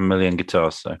his 7 million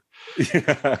guitars, so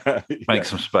make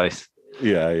some space.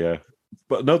 Yeah.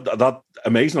 But no, that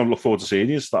amazing. I look forward to seeing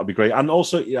you. So that'd be great. And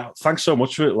also, yeah, thanks so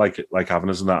much for like having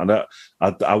us and that. And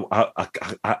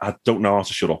I don't know how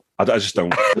to shut up. I just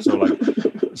don't.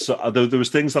 So there was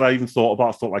things that I even thought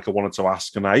about. I thought like I wanted to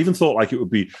ask, and I even thought like it would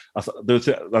be.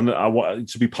 And I wanted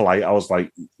to be polite. I was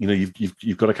like,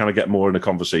 you've got to kind of get more in a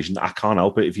conversation. I can't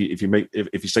help it. If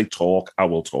you say talk, I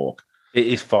will talk. It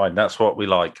is fine. That's what we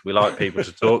like. We like people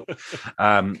to talk.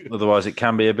 Otherwise, it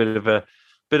can be a bit of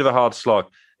a hard slog.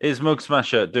 Is Mug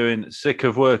Smasher doing Sick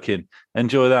of Working?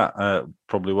 Enjoy that,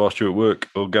 probably whilst you're at work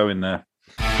or going there.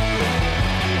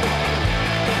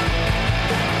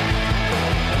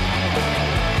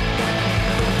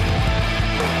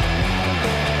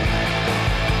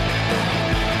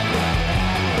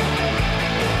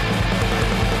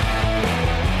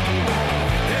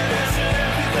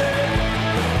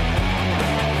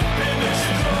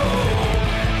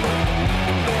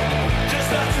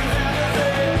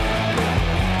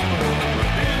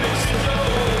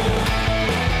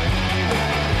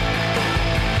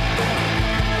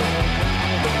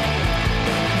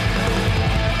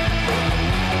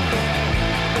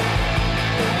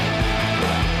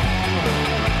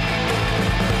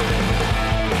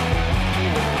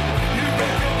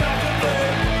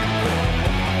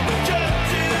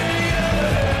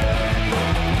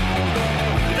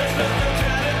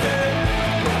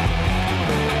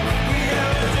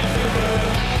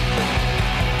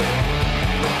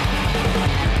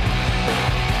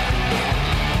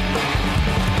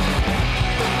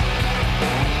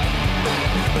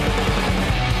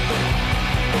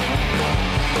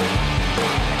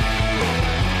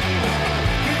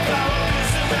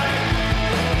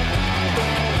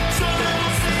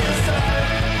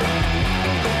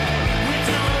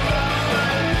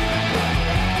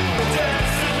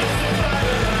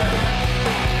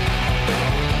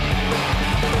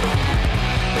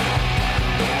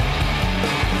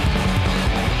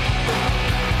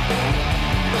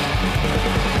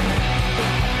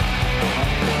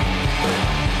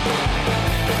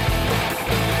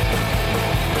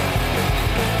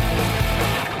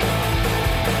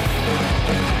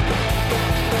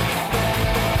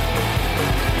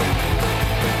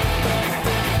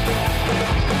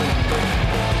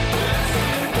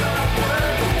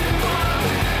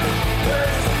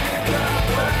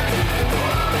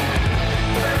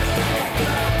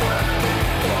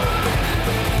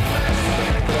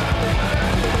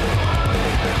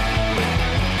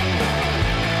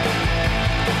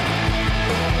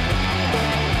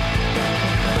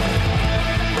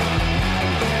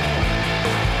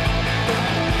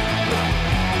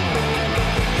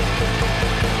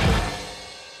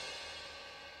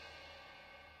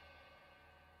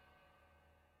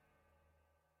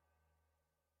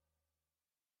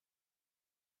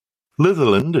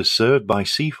 Litherland is served by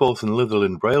Seaforth and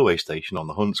Litherland Railway Station on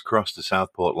the Hunts Cross to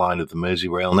Southport line of the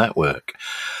Merseyrail network.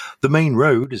 The main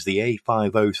road is the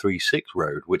A5036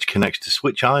 road, which connects to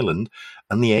Switch Island,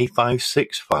 and the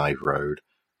A565 road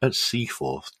at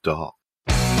Seaforth Dock.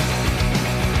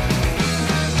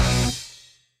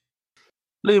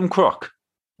 Liam Crock,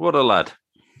 what a lad.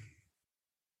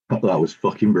 That was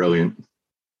fucking brilliant.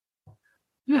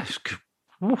 Yes.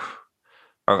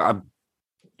 I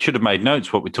should have made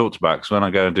notes what we talked about, because when I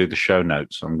go and do the show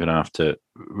notes, I'm going to have to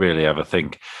really have a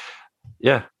think.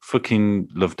 Yeah, fucking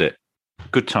loved it.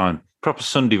 Good time. Proper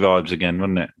Sunday vibes again,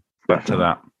 wasn't it? Back to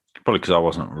that. Probably because I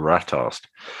wasn't rat-arsed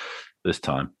this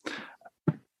time.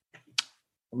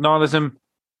 Nihilism,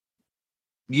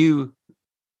 you,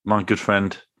 my good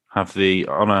friend, have the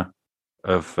honour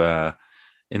of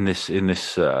in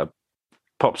this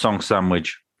pop song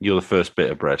sandwich. You're the first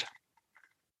bit of bread.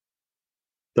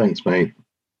 Thanks, mate.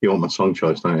 You want my song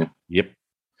choice, don't you? Yep.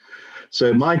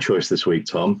 So my choice this week,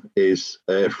 Tom, is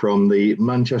from the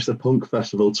Manchester Punk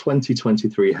Festival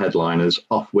 2023 headliners,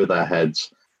 Off With Their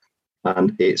Heads.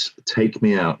 And it's Take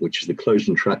Me Out, which is the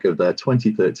closing track of their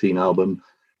 2013 album,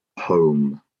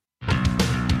 Home.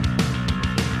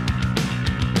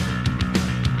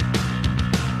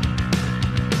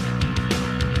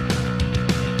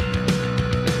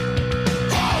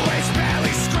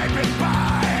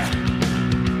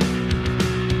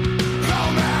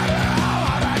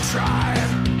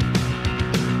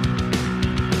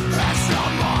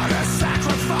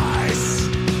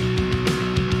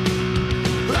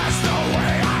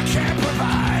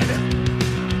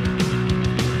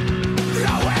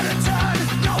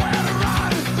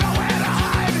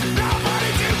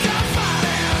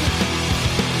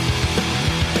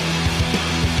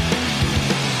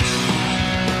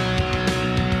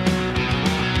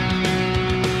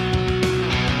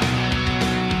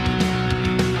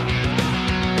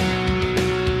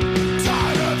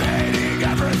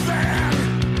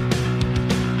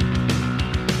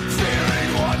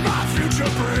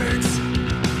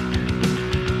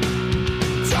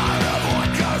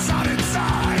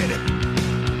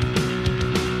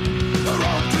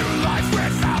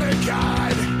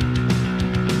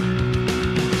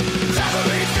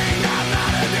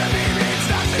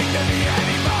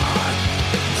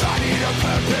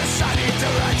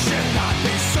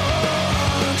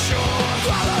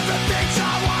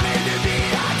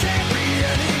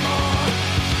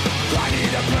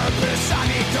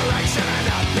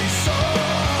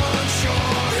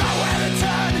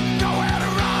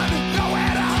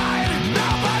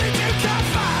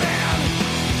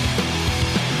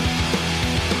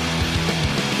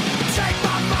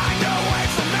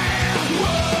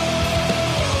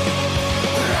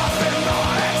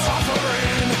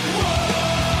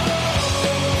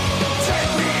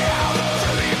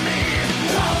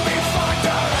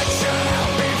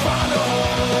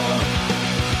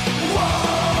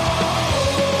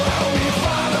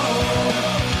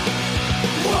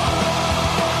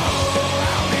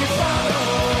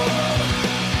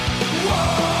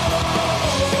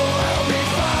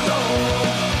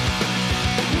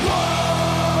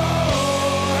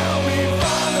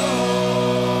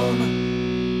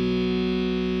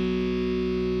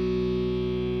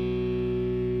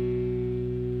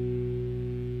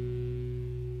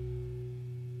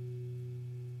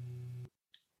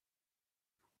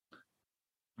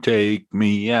 Take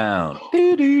me out.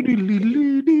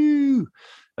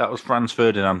 That was Franz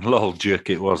Ferdinand. Lol, jerk,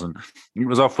 it wasn't. It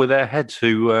was Off With Their Heads,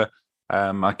 who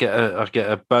I get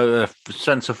a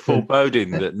sense of foreboding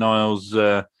that Niall's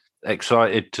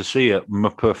excited to see at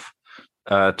MUPUF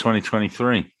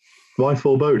 2023. Why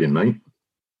foreboding, mate?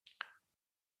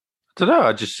 I don't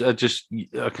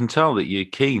know. I can tell that you're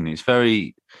keen. It's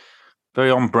very,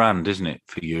 very on brand, isn't it,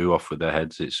 for you? Off With Their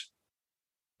Heads. It's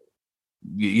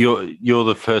you're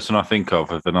the person I think of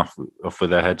an Off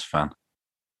With Their Heads fan.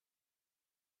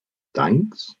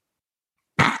 Thanks.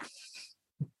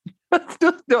 That's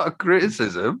not a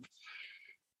criticism.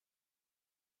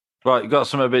 Right, you got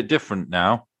something a bit different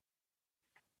now.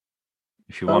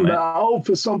 If you want it. Now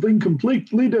for something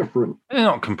completely different. It's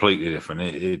not completely different.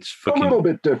 It's fucking a little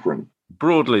bit different.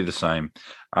 Broadly the same.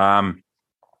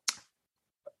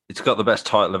 It's got the best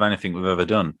title of anything we've ever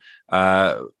done.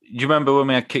 Do you remember when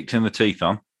we had Kicked in the Teeth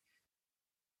on?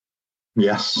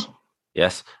 Yes.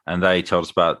 Yes, and they told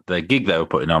us about their gig they were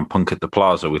putting on, Punk at the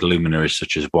Plaza, with luminaries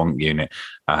such as Wonk Unit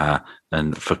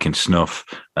and fucking Snuff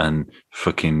and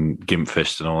fucking Gimp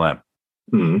Fist and all that.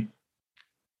 Mm.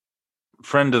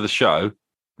 Friend of the show,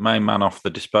 main man off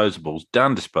the Disposables,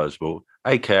 Dan Disposable,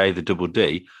 a.k.a. the Double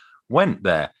D, went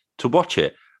there to watch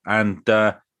it. And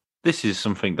this is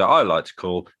something that I like to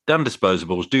call Dan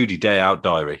Disposable's Duty Day Out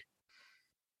Diary.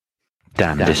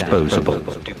 Dan Disposable.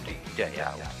 Duty Day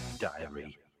Out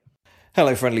Diary.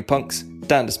 Hello friendly punks,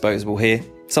 Dan Disposable here,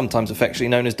 sometimes affectionately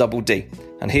known as Double D,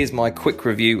 and here's my quick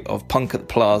review of Punk at the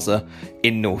Plaza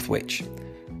in Northwich.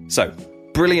 So,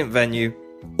 brilliant venue,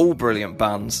 all brilliant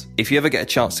bands. If you ever get a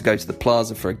chance to go to the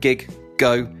Plaza for a gig,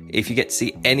 go. If you get to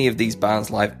see any of these bands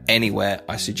live anywhere,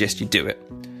 I suggest you do it.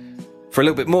 For a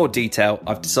little bit more detail,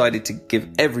 I've decided to give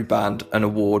every band an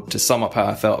award to sum up how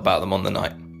I felt about them on the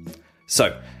night.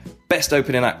 So, best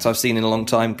opening act I've seen in a long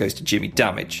time goes to Jimmy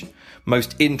Damage.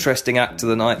 Most interesting act of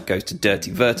the night goes to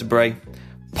Dirty Vertebrae.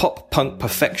 Pop Punk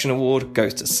Perfection Award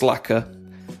goes to Slacker.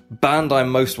 Band I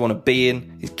most want to be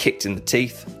in is Kicked in the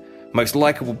Teeth. Most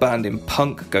likeable band in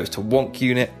punk goes to Wonk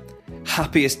Unit.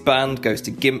 Happiest band goes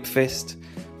to Gimp Fist.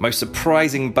 Most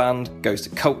surprising band goes to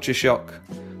Culture Shock.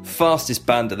 Fastest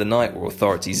band of the night were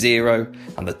Authority Zero.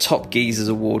 And the Top Geezers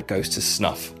Award goes to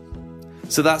Snuff.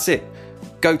 So that's it.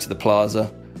 go to the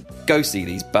Plaza, go see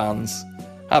these bands,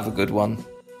 have a good one.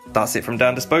 That's it from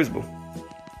Dan Disposable.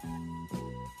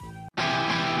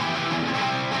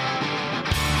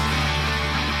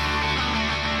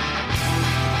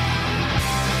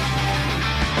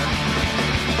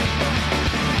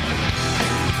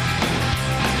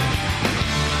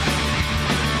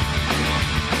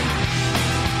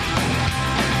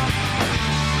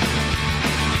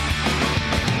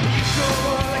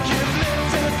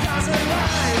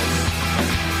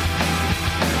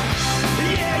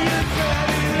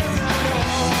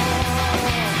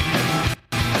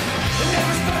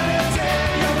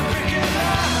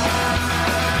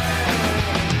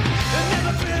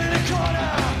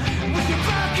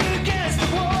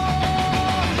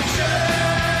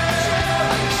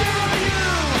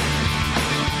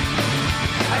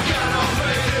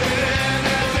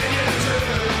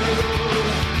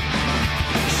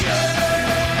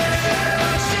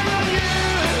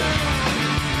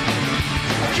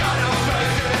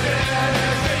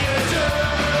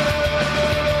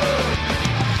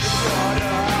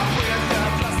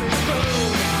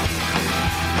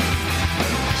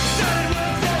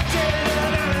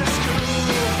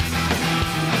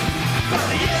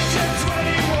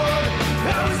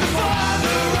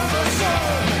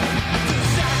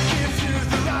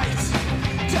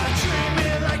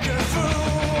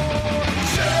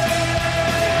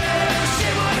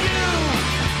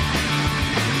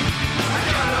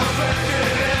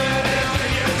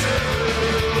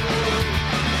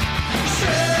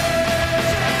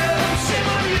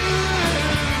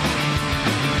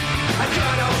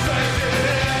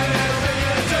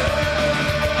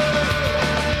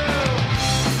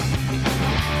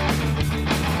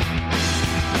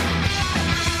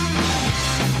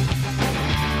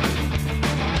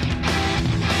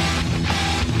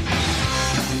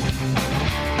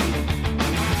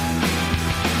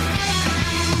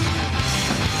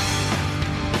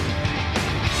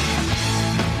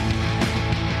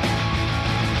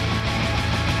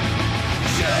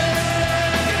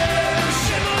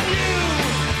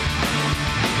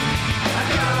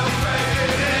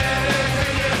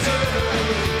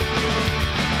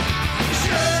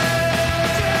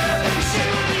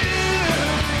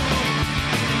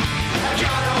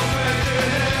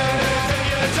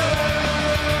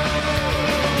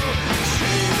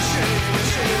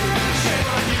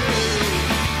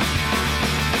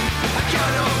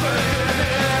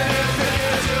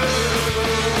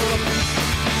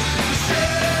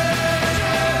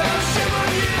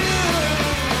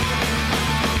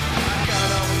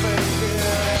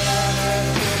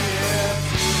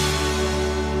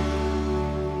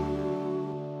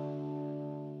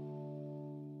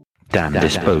 Dan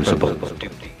Disposable.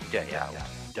 Day Out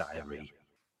Diary.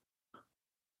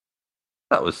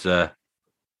 That was Dan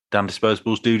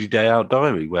Disposable's Duty Day Out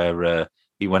Diary, where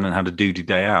he went and had a duty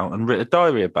day out and wrote a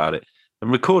diary about it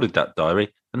and recorded that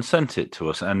diary and sent it to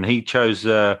us. And he chose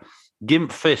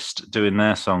Gimp Fist doing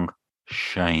their song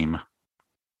Shame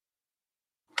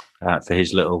for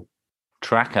his little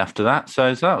track after that.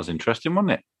 So that was interesting,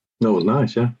 wasn't it? That was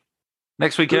nice, yeah.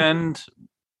 Next weekend,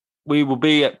 we will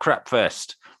be at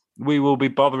Crapfest. We will be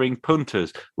bothering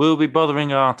punters. We'll be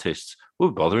bothering artists. We'll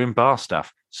be bothering bar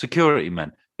staff, security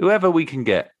men, whoever we can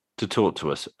get to talk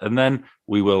to us. And then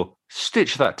we will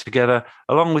stitch that together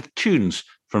along with tunes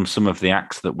from some of the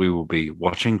acts that we will be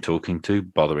watching, talking to,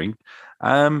 bothering,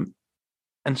 and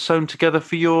sewn together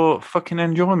for your fucking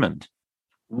enjoyment.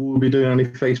 Will we be doing any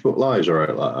Facebook Lives or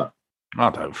anything like that? I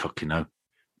don't fucking know.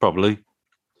 Probably.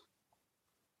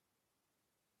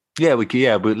 Yeah, we could.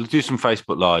 Yeah, we'll do some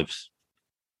Facebook Lives.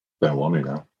 Don't want to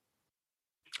now.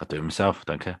 I'll do it myself.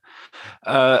 Don't care.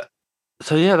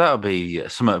 So yeah, that'll be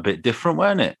something a bit different,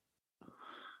 won't it?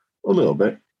 A little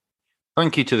bit.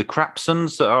 Thank you to the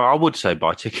Crapsons. I would say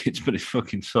buy tickets, but it's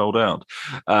fucking sold out.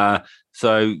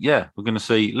 So yeah, we're going to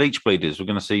see Leech Bleeders. We're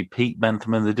going to see Pete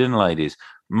Bentham and the Dinner Ladies.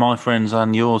 My Friends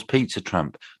and Yours Pizza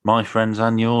Tramp. My Friends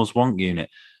and Yours Wonk Unit.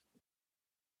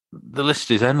 The list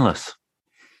is endless.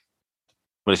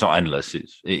 Well, it's not endless. It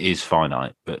is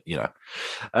finite, but you know.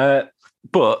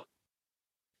 But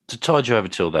to tide you over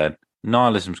till then,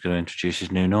 Nihilism's going to introduce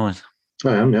his new noise.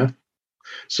 I am, yeah.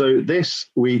 So this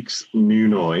week's new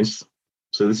noise.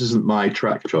 So this isn't my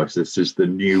track choice. This is the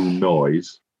new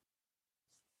noise.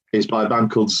 It's by a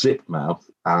band called Zipmouth,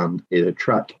 and the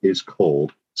track is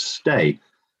called Stay,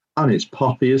 and it's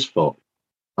poppy as fuck,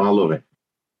 and I love it.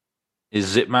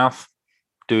 Is Zipmouth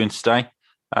doing Stay?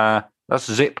 That's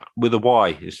Zip with a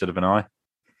Y instead of an I.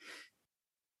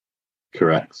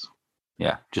 Correct.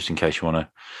 Yeah, just in case you want to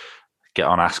get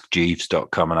on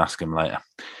AskJeeves.com and ask him later.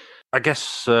 I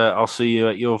guess I'll see you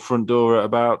at your front door at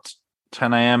about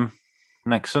 10 a.m.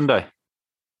 next Sunday.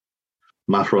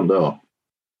 My front door.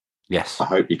 Yes. I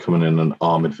hope you're coming in an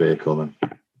armoured vehicle then. I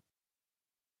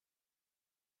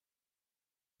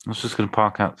was just going to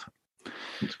park out.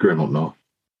 It's grim up north.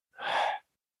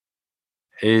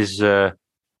 Is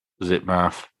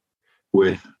Zipmouth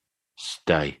With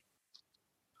stay.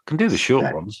 Can do the short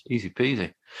Stay. ones. Easy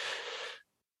peasy.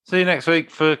 See you next week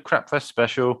for Crapfest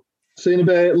special. See you in a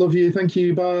bit. Love you. Thank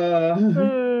you.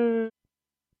 Bye.